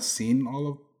 but I haven't seen all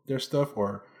of their stuff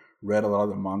or read a lot of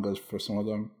the mangas for some of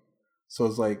them. So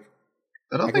it's like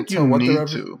I don't think you need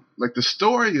to. Like the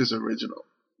story is original.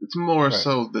 It's more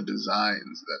so the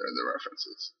designs that are the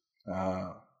references.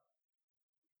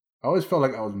 I always felt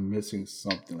like I was missing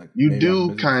something. Like you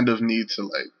do kind of need to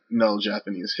like know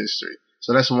Japanese history.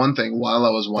 So that's one thing. While I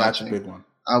was watching, that's a big one.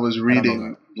 I was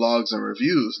reading blogs and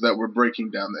reviews that were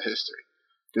breaking down the history.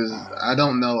 Because I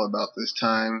don't know about this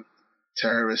time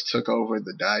terrorists took over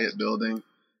the Diet building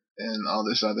and all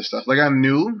this other stuff. Like I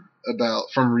knew about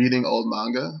from reading old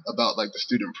manga about like the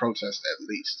student protest at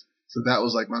least. So that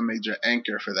was like my major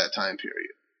anchor for that time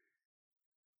period.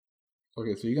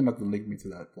 Okay, so you're gonna have to link me to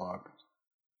that blog.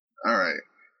 All right,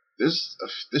 there's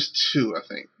 2, I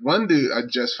think. One dude I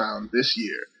just found this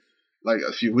year, like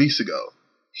a few weeks ago.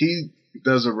 He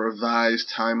does a revised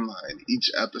timeline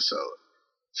each episode,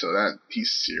 so that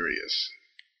he's serious.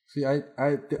 See, I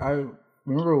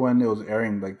remember when it was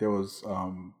airing, like there was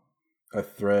a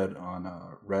thread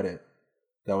on Reddit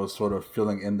that was sort of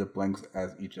filling in the blanks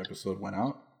as each episode went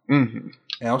out. And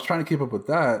I was trying to keep up with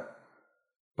that,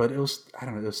 but it was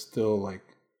still like,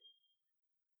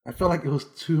 I felt like it was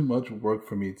too much work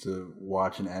for me to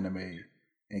watch an anime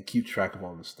and keep track of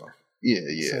all this stuff.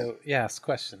 Yeah. So,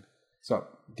 question. So,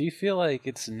 do you feel like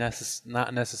it's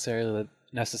not necessarily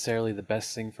the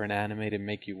best thing for an anime to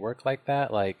make you work like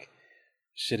that? Like,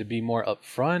 should it be more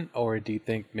upfront, or do you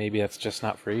think maybe that's just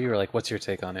not for you? Or like, what's your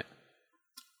take on it?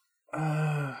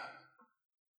 I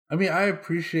mean, I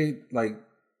appreciate like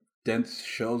dense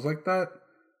shows like that.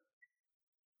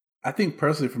 I think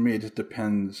personally for me, it just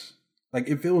depends. Like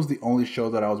if it was the only show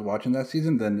that I was watching that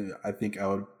season, then I think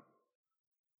I'd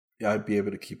be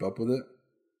able to keep up with it.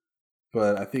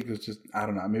 But I think it's just, I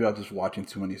don't know, maybe I was just watching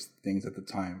too many things at the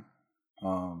time.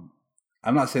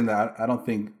 I'm not saying that I don't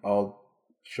think all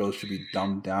shows should be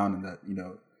dumbed down and that,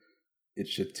 it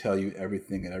should tell you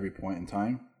everything at every point in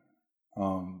time.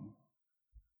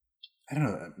 I don't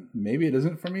know. Maybe it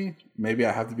isn't for me. Maybe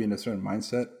I have to be in a certain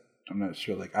mindset. I'm not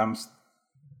sure. Like I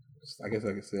guess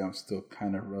I could say I'm still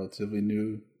kind of relatively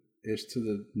new-ish to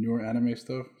the newer anime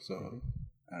stuff. So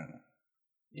I don't know.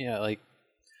 Yeah, like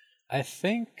I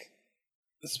think,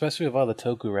 especially with all the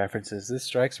Toku references, this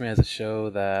strikes me as a show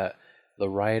that the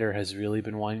writer has really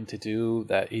been wanting to do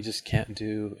that he just can't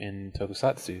do in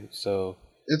Tokusatsu. So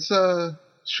it's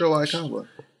Sho Aikawa.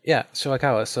 Yeah, Sho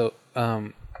Aikawa. So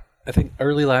I think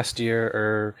early last year,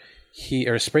 or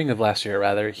spring of last year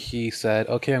rather, he said,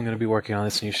 "Okay, I'm going to be working on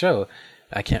this new show.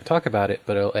 I can't talk about it,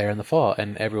 but it'll air in the fall."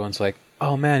 And everyone's like,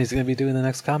 "Oh man, he's going to be doing the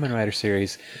next Kamen Rider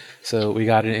series." So we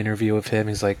got an interview with him.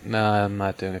 He's like, "No, I'm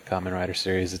not doing a Kamen Rider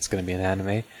series. It's going to be an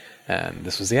anime." And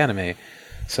this was the anime.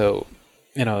 So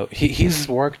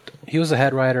he was a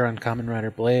head writer on Kamen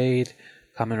Rider Blade,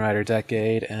 Kamen Rider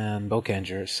Decade, and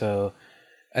Bokenger. So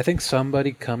I think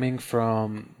somebody coming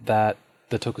from the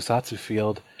tokusatsu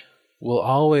field will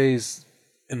always,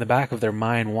 in the back of their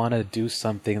mind, want to do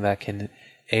something that can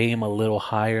aim a little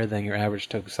higher than your average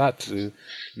tokusatsu.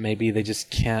 Maybe they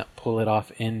just can't pull it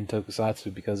off in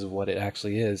tokusatsu because of what it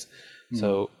actually is.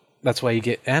 So that's why you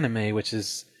get anime, which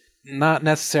is not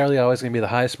necessarily always going to be the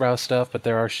highest brow stuff, but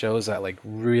there are shows that like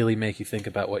really make you think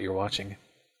about what you're watching.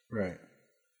 Right.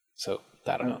 So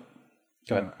I don't know.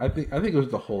 Go ahead. I think it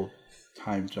was the whole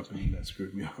time jumping that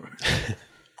screwed me over.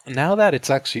 Now that it's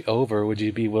actually over, would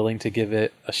you be willing to give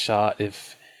it a shot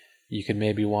if you could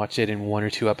maybe watch it in 1 or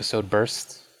 2 episode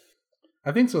bursts?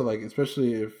 I think so. Like,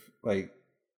 especially if I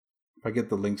get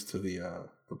the links to the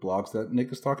blogs that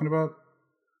Nick is talking about.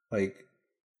 Like,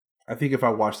 I think if I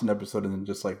watched an episode and then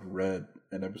just like read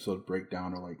an episode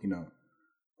breakdown or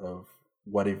of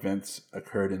what events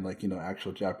occurred in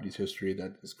actual Japanese history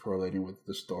that is correlating with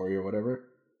the story or whatever,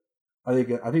 I think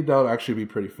that would actually be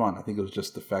pretty fun. I think it was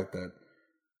just the fact that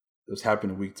it was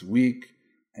happening week to week,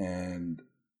 and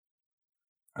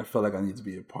I felt like I need to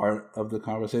be a part of the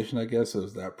conversation. I guess it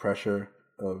was that pressure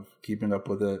of keeping up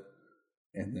with it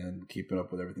and then keeping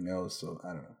up with everything else. So I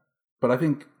don't know, but I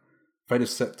think if I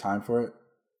just set time for it,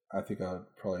 I think I'd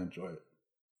probably enjoy it.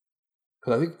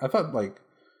 Because I thought like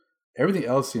everything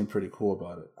else seemed pretty cool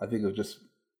about it. I think it was just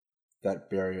that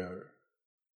barrier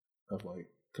of like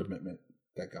commitment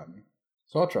that got me.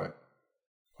 So I'll try it.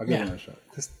 I'll give it another shot.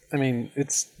 I mean,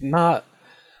 it's not.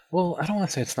 Well, I don't want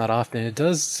to say it's not often. It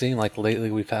does seem like lately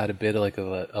we've had a bit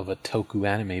of a toku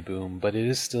anime boom, but it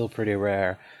is still pretty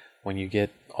rare when you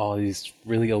get all these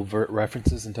really overt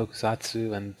references in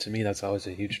tokusatsu, and to me that's always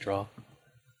a huge draw.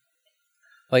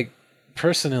 Like,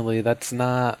 personally, that's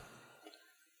not,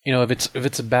 if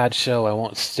it's a bad show, I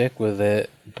won't stick with it,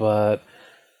 but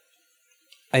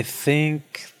I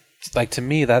think, like, to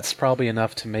me, that's probably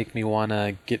enough to make me want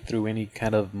to get through any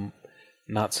kind of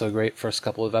not so great first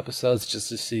couple of episodes just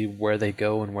to see where they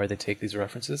go and where they take these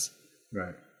references.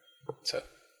 Right. So,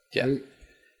 yeah.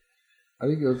 I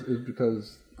think it was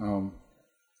because I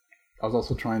was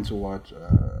also trying to watch, what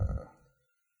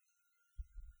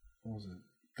was it?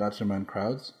 Gatchaman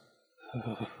Crowds.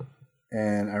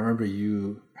 And I remember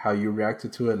how you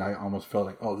reacted to it, and I almost felt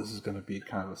like, oh, this is going to be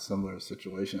kind of a similar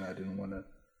situation. I didn't want to.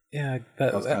 Yeah,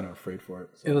 I was kind of afraid for it.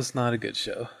 So. It was not a good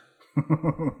show.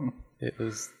 It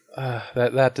was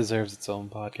that deserves its own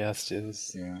podcast. It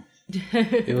was. Yeah.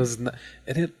 It was not,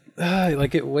 and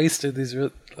it wasted these.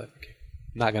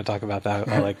 Not going to talk about that.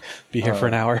 I'll be here for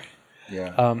an hour.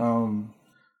 Yeah.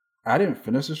 I didn't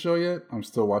finish the show yet. I'm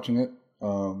still watching it.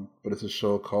 But it's a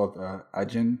show called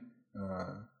Ajin.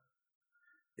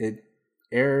 It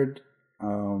aired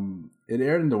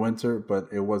in the winter, but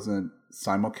it wasn't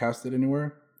simulcasted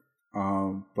anywhere.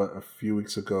 But a few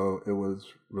weeks ago, it was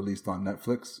released on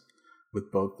Netflix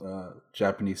with both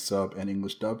Japanese sub and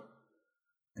English dub.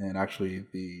 And actually,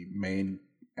 the main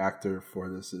actor for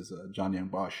this is John Young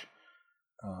Bosch.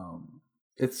 I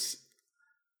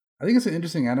think it's an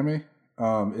interesting anime.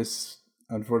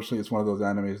 Unfortunately, it's one of those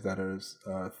animes that is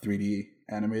 3D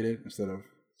animated instead of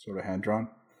sort of hand drawn.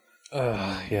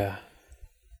 Yeah.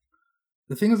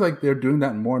 The thing is, they're doing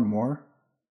that more and more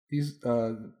these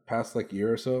past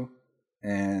year or so,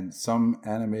 and some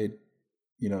anime,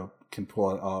 can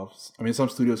pull it off. I mean, some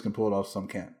studios can pull it off, some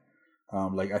can't.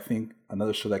 I think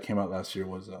another show that came out last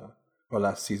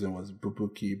season was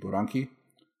Bubuki Buranki,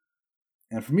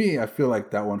 and for me, I feel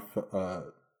like that one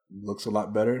looks a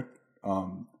lot better.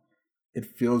 It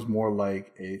feels more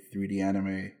like a 3D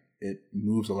anime. It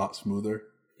moves a lot smoother.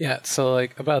 Yeah, so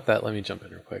about that, let me jump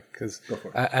in real quick because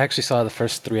I actually saw the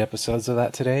first 3 episodes of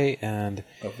that today. And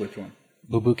of which one?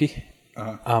 Bubuki.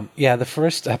 Uh-huh. Yeah, the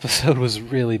first episode was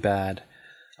really bad.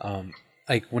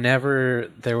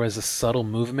 Whenever there was a subtle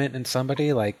movement in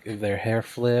somebody, like if their hair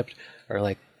flipped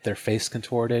or their face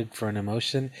contorted for an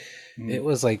emotion, it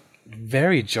was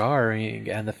very jarring,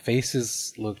 and the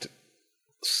faces looked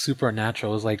super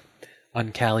unnatural. It was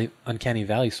uncanny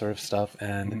valley sort of stuff,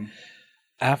 and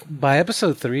by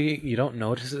episode 3 you don't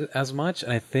notice it as much,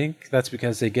 and I think that's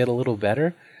because they get a little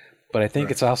better, but I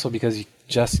think it's also because you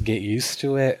just get used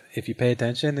to it. If you pay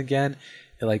attention again,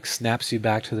 it snaps you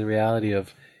back to the reality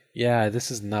of, yeah, this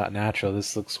is not natural,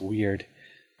 this looks weird.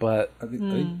 But I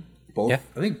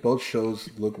think both shows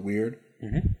look weird.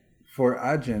 For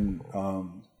Ajin,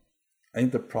 I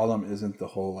think the problem isn't the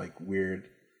whole weird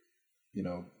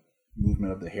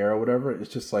movement of the hair or whatever.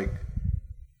 It's just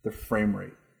the frame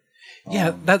rate.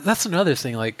 Yeah, that's another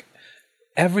thing.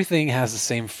 everything has the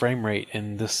same frame rate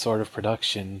in this sort of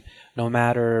production, no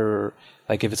matter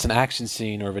like if it's an action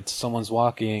scene or if it's someone's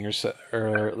walking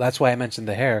or that's why I mentioned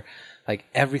the hair. Like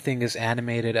everything is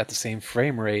animated at the same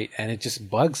frame rate, and it just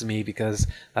bugs me because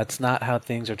that's not how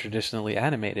things are traditionally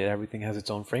animated. Everything has its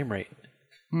own frame rate.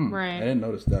 Right. I didn't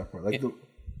notice that part. Like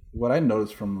what I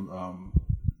noticed from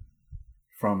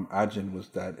Ajin was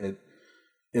that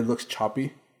it looks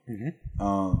choppy.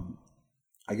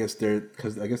 I guess they're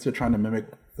trying to mimic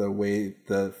the way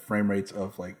the frame rates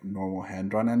of like normal hand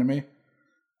drawn anime.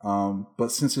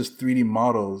 But since it's 3D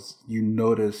models, you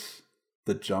notice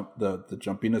the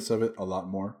jumpiness of it a lot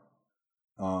more.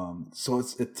 So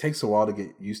it takes a while to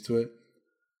get used to it.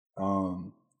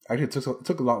 Actually, it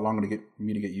took a lot longer to get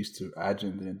used to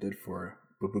Ajin than it did for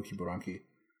Bubuki Buranki.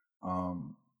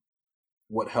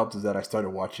 What helped is that I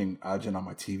started watching Ajin on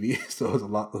my TV, so it was a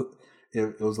lot.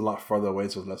 It was a lot farther away,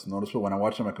 so it was less noticeable. When I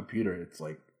watch it on my computer, it's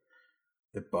like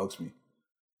it bugs me.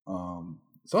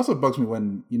 It also bugs me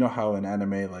when you know how in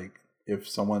anime, like if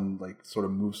someone like sort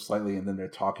of moves slightly and then they're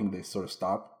talking, they sort of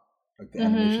stop, like the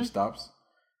animation stops.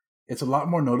 It's a lot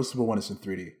more noticeable when it's in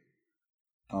 3D.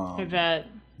 I bet.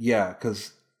 Yeah,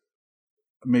 because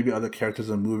maybe other characters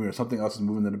are moving or something else is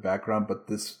moving in the background, but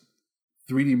this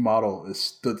 3D model is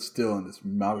stood still and its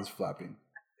mouth is flapping.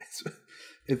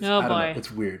 I don't know,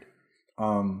 it's weird.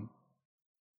 But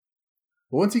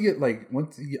once you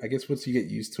get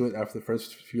used to it after the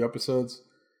first few episodes,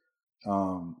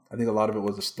 I think a lot of it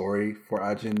was the story for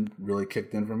Ajin really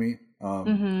kicked in for me.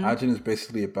 Ajin is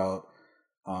basically about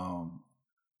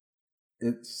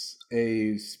it's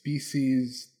a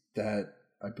species that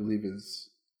I believe is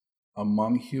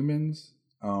among humans.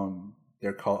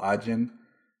 They're called Ajin.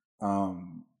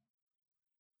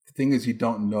 The thing is, you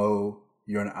don't know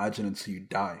you're an Ajin until you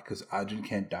die, because Ajin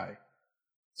can't die.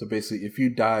 So basically, if you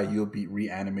die, you'll be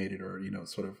reanimated or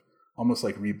sort of almost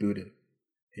like rebooted,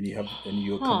 and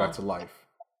you'll come back to life.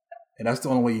 And that's the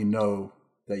only way you know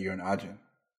that you're an Ajin.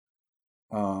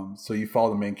 So you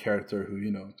follow the main character who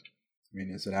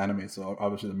it's an anime, so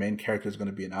obviously the main character is going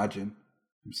to be an Ajin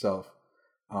himself,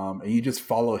 and you just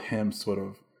follow him sort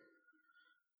of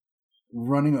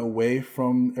running away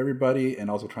from everybody and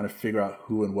also trying to figure out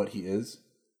who and what he is.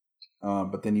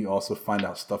 But then you also find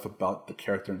out stuff about the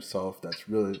character himself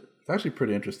it's actually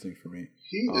pretty interesting for me.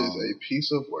 He is a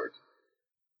piece of work.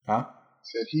 Huh?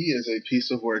 Said he is a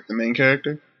piece of work, the main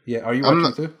character. Yeah, are you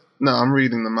watching too? No, I'm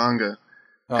reading the manga.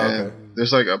 Oh, okay.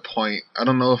 There's like a point, I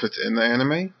don't know if it's in the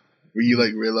anime, where you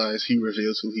like realize he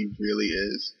reveals who he really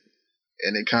is.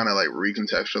 And it kind of like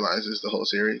recontextualizes the whole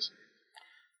series.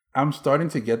 I'm starting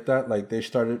to get that. Like they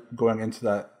started going into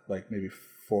that like maybe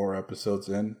 4 episodes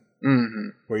in,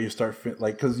 where you start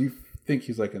because you think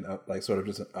he's like sort of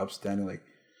just an upstanding like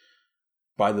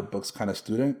by the books kind of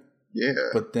student. Yeah.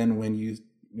 But then when you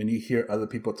hear other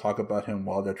people talk about him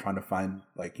while they're trying to find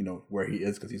where he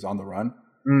is because he's on the run,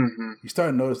 you start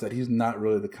to notice that he's not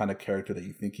really the kind of character that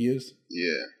you think he is.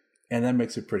 Yeah. And that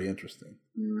makes it pretty interesting.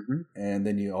 And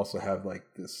then you also have like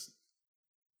this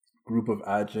group of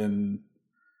Ajin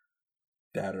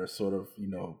that are sort of,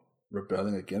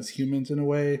 rebelling against humans in a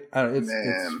way. I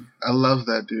love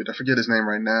that dude. I forget his name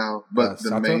right now, but the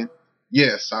Sato? main,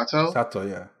 Sato. Sato,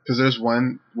 yeah. Because there's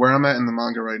one where I'm at in the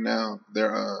manga right now.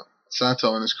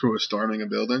 Sato and his crew are storming a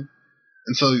building,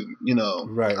 and so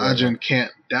Ajin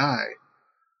can't die.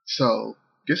 So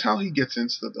guess how he gets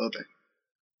into the building?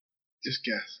 Just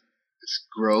guess. It's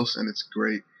gross and it's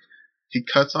great. He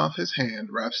cuts off his hand,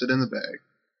 wraps it in the bag,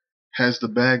 has the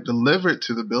bag delivered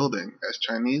to the building as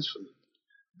Chinese food,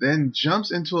 then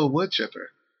jumps into a wood chipper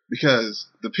because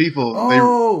the people they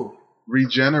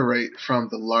regenerate from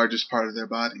the largest part of their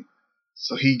body.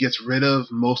 So he gets rid of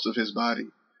most of his body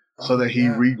so that he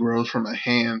regrows from a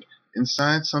hand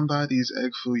inside somebody's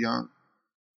egg foo young.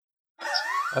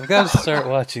 I've got to start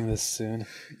watching this soon.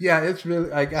 Yeah, it's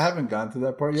really I haven't gotten to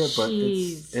that part yet, but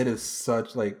it is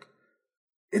such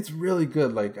it's really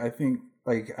good. Like I think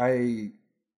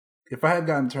if I had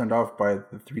gotten turned off by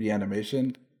the 3D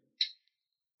animation,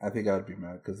 I think I would be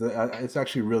mad because it's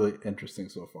actually really interesting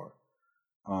so far.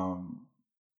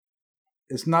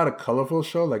 It's not a colorful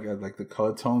show. Like the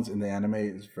color tones in the anime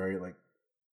is very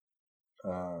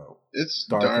it's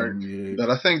dark and muted, but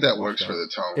I think that works for the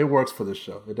tone. It works for the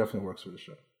show. It definitely works for the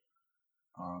show.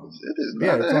 It is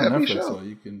not it's a on heavy Netflix, show. so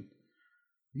you can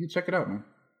check it out, man.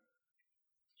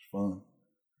 It's fun.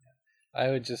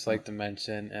 I would just like to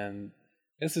mention, and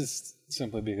this is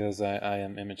simply because I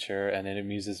am immature and it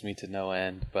amuses me to no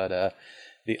end, but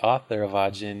the author of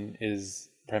Ajin is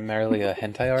primarily a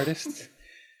hentai artist,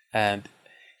 and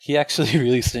he actually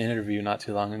released an interview not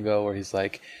too long ago where he's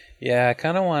like, Yeah, I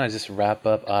kind of want to just wrap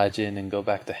up Ajin and go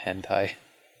back to hentai.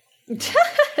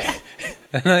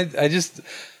 And I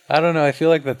don't know. I feel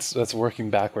like that's working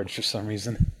backwards for some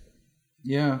reason.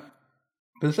 Yeah,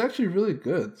 but it's actually really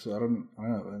good. So I don't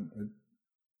know. It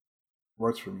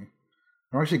works for me.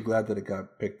 I'm actually glad that it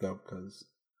got picked up because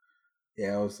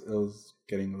it was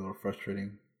getting a little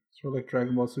frustrating. Sort of like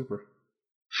Dragon Ball Super.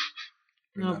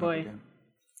 Oh boy.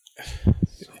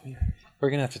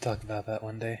 We're gonna have to talk about that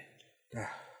one day.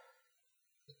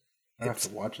 I have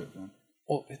to watch it then.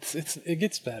 Well, it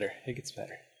gets better. It gets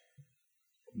better.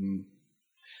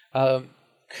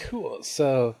 Cool.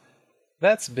 So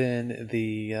that's been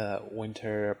the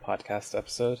winter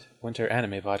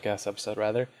anime podcast episode,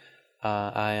 rather.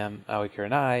 I am Aoi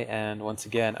Kurenai, and once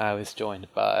again, I was joined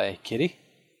by Kitty.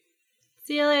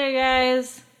 See you later,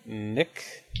 guys.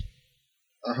 Nick.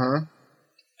 Uh-huh.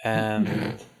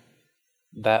 And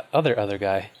that other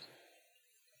guy.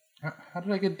 How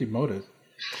did I get demoted?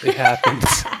 It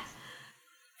happens.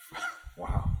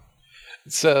 Wow.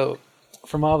 So,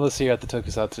 from all of us here at the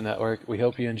Tokusatsu Network, we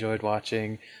hope you enjoyed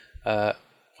listening. We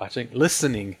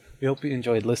hope you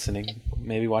enjoyed listening,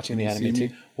 maybe watching the anime too.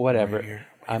 Whatever. Right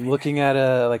I'm looking at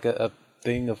a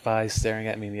thing of 5 staring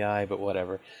at me in the eye, but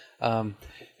whatever.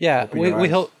 Yeah, we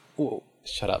hope. Whoa,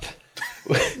 shut up.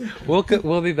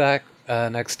 We'll be back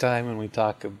next time when we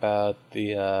talk about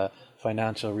the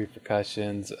financial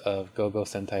repercussions of Gogo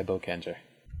Sentai Boukenger.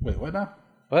 Wait, what now?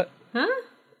 What? Huh?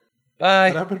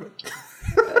 Bye. What happened?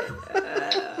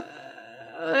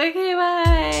 Okay,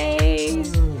 bye.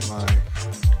 Bye.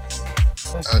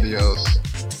 Adios.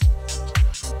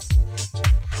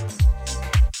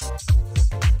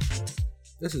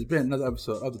 This has been another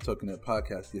episode of the TokuNet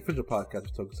Podcast, the official podcast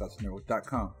of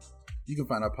TokusatsuNetwork.com. You can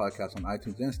find our podcast on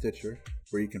iTunes and Stitcher,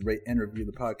 where you can rate and review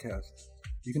the podcast.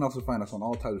 You can also find us on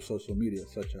all types of social media,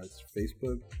 such as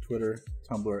Facebook, Twitter,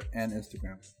 Tumblr, and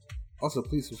Instagram. Also,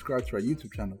 please subscribe to our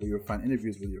YouTube channel, where you'll find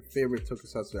interviews with your favorite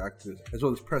Tokusatsu actors, as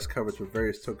well as press coverage for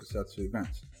various Tokusatsu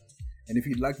events. And if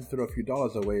you'd like to throw a few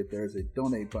dollars away, there is a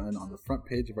donate button on the front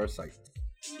page of our site.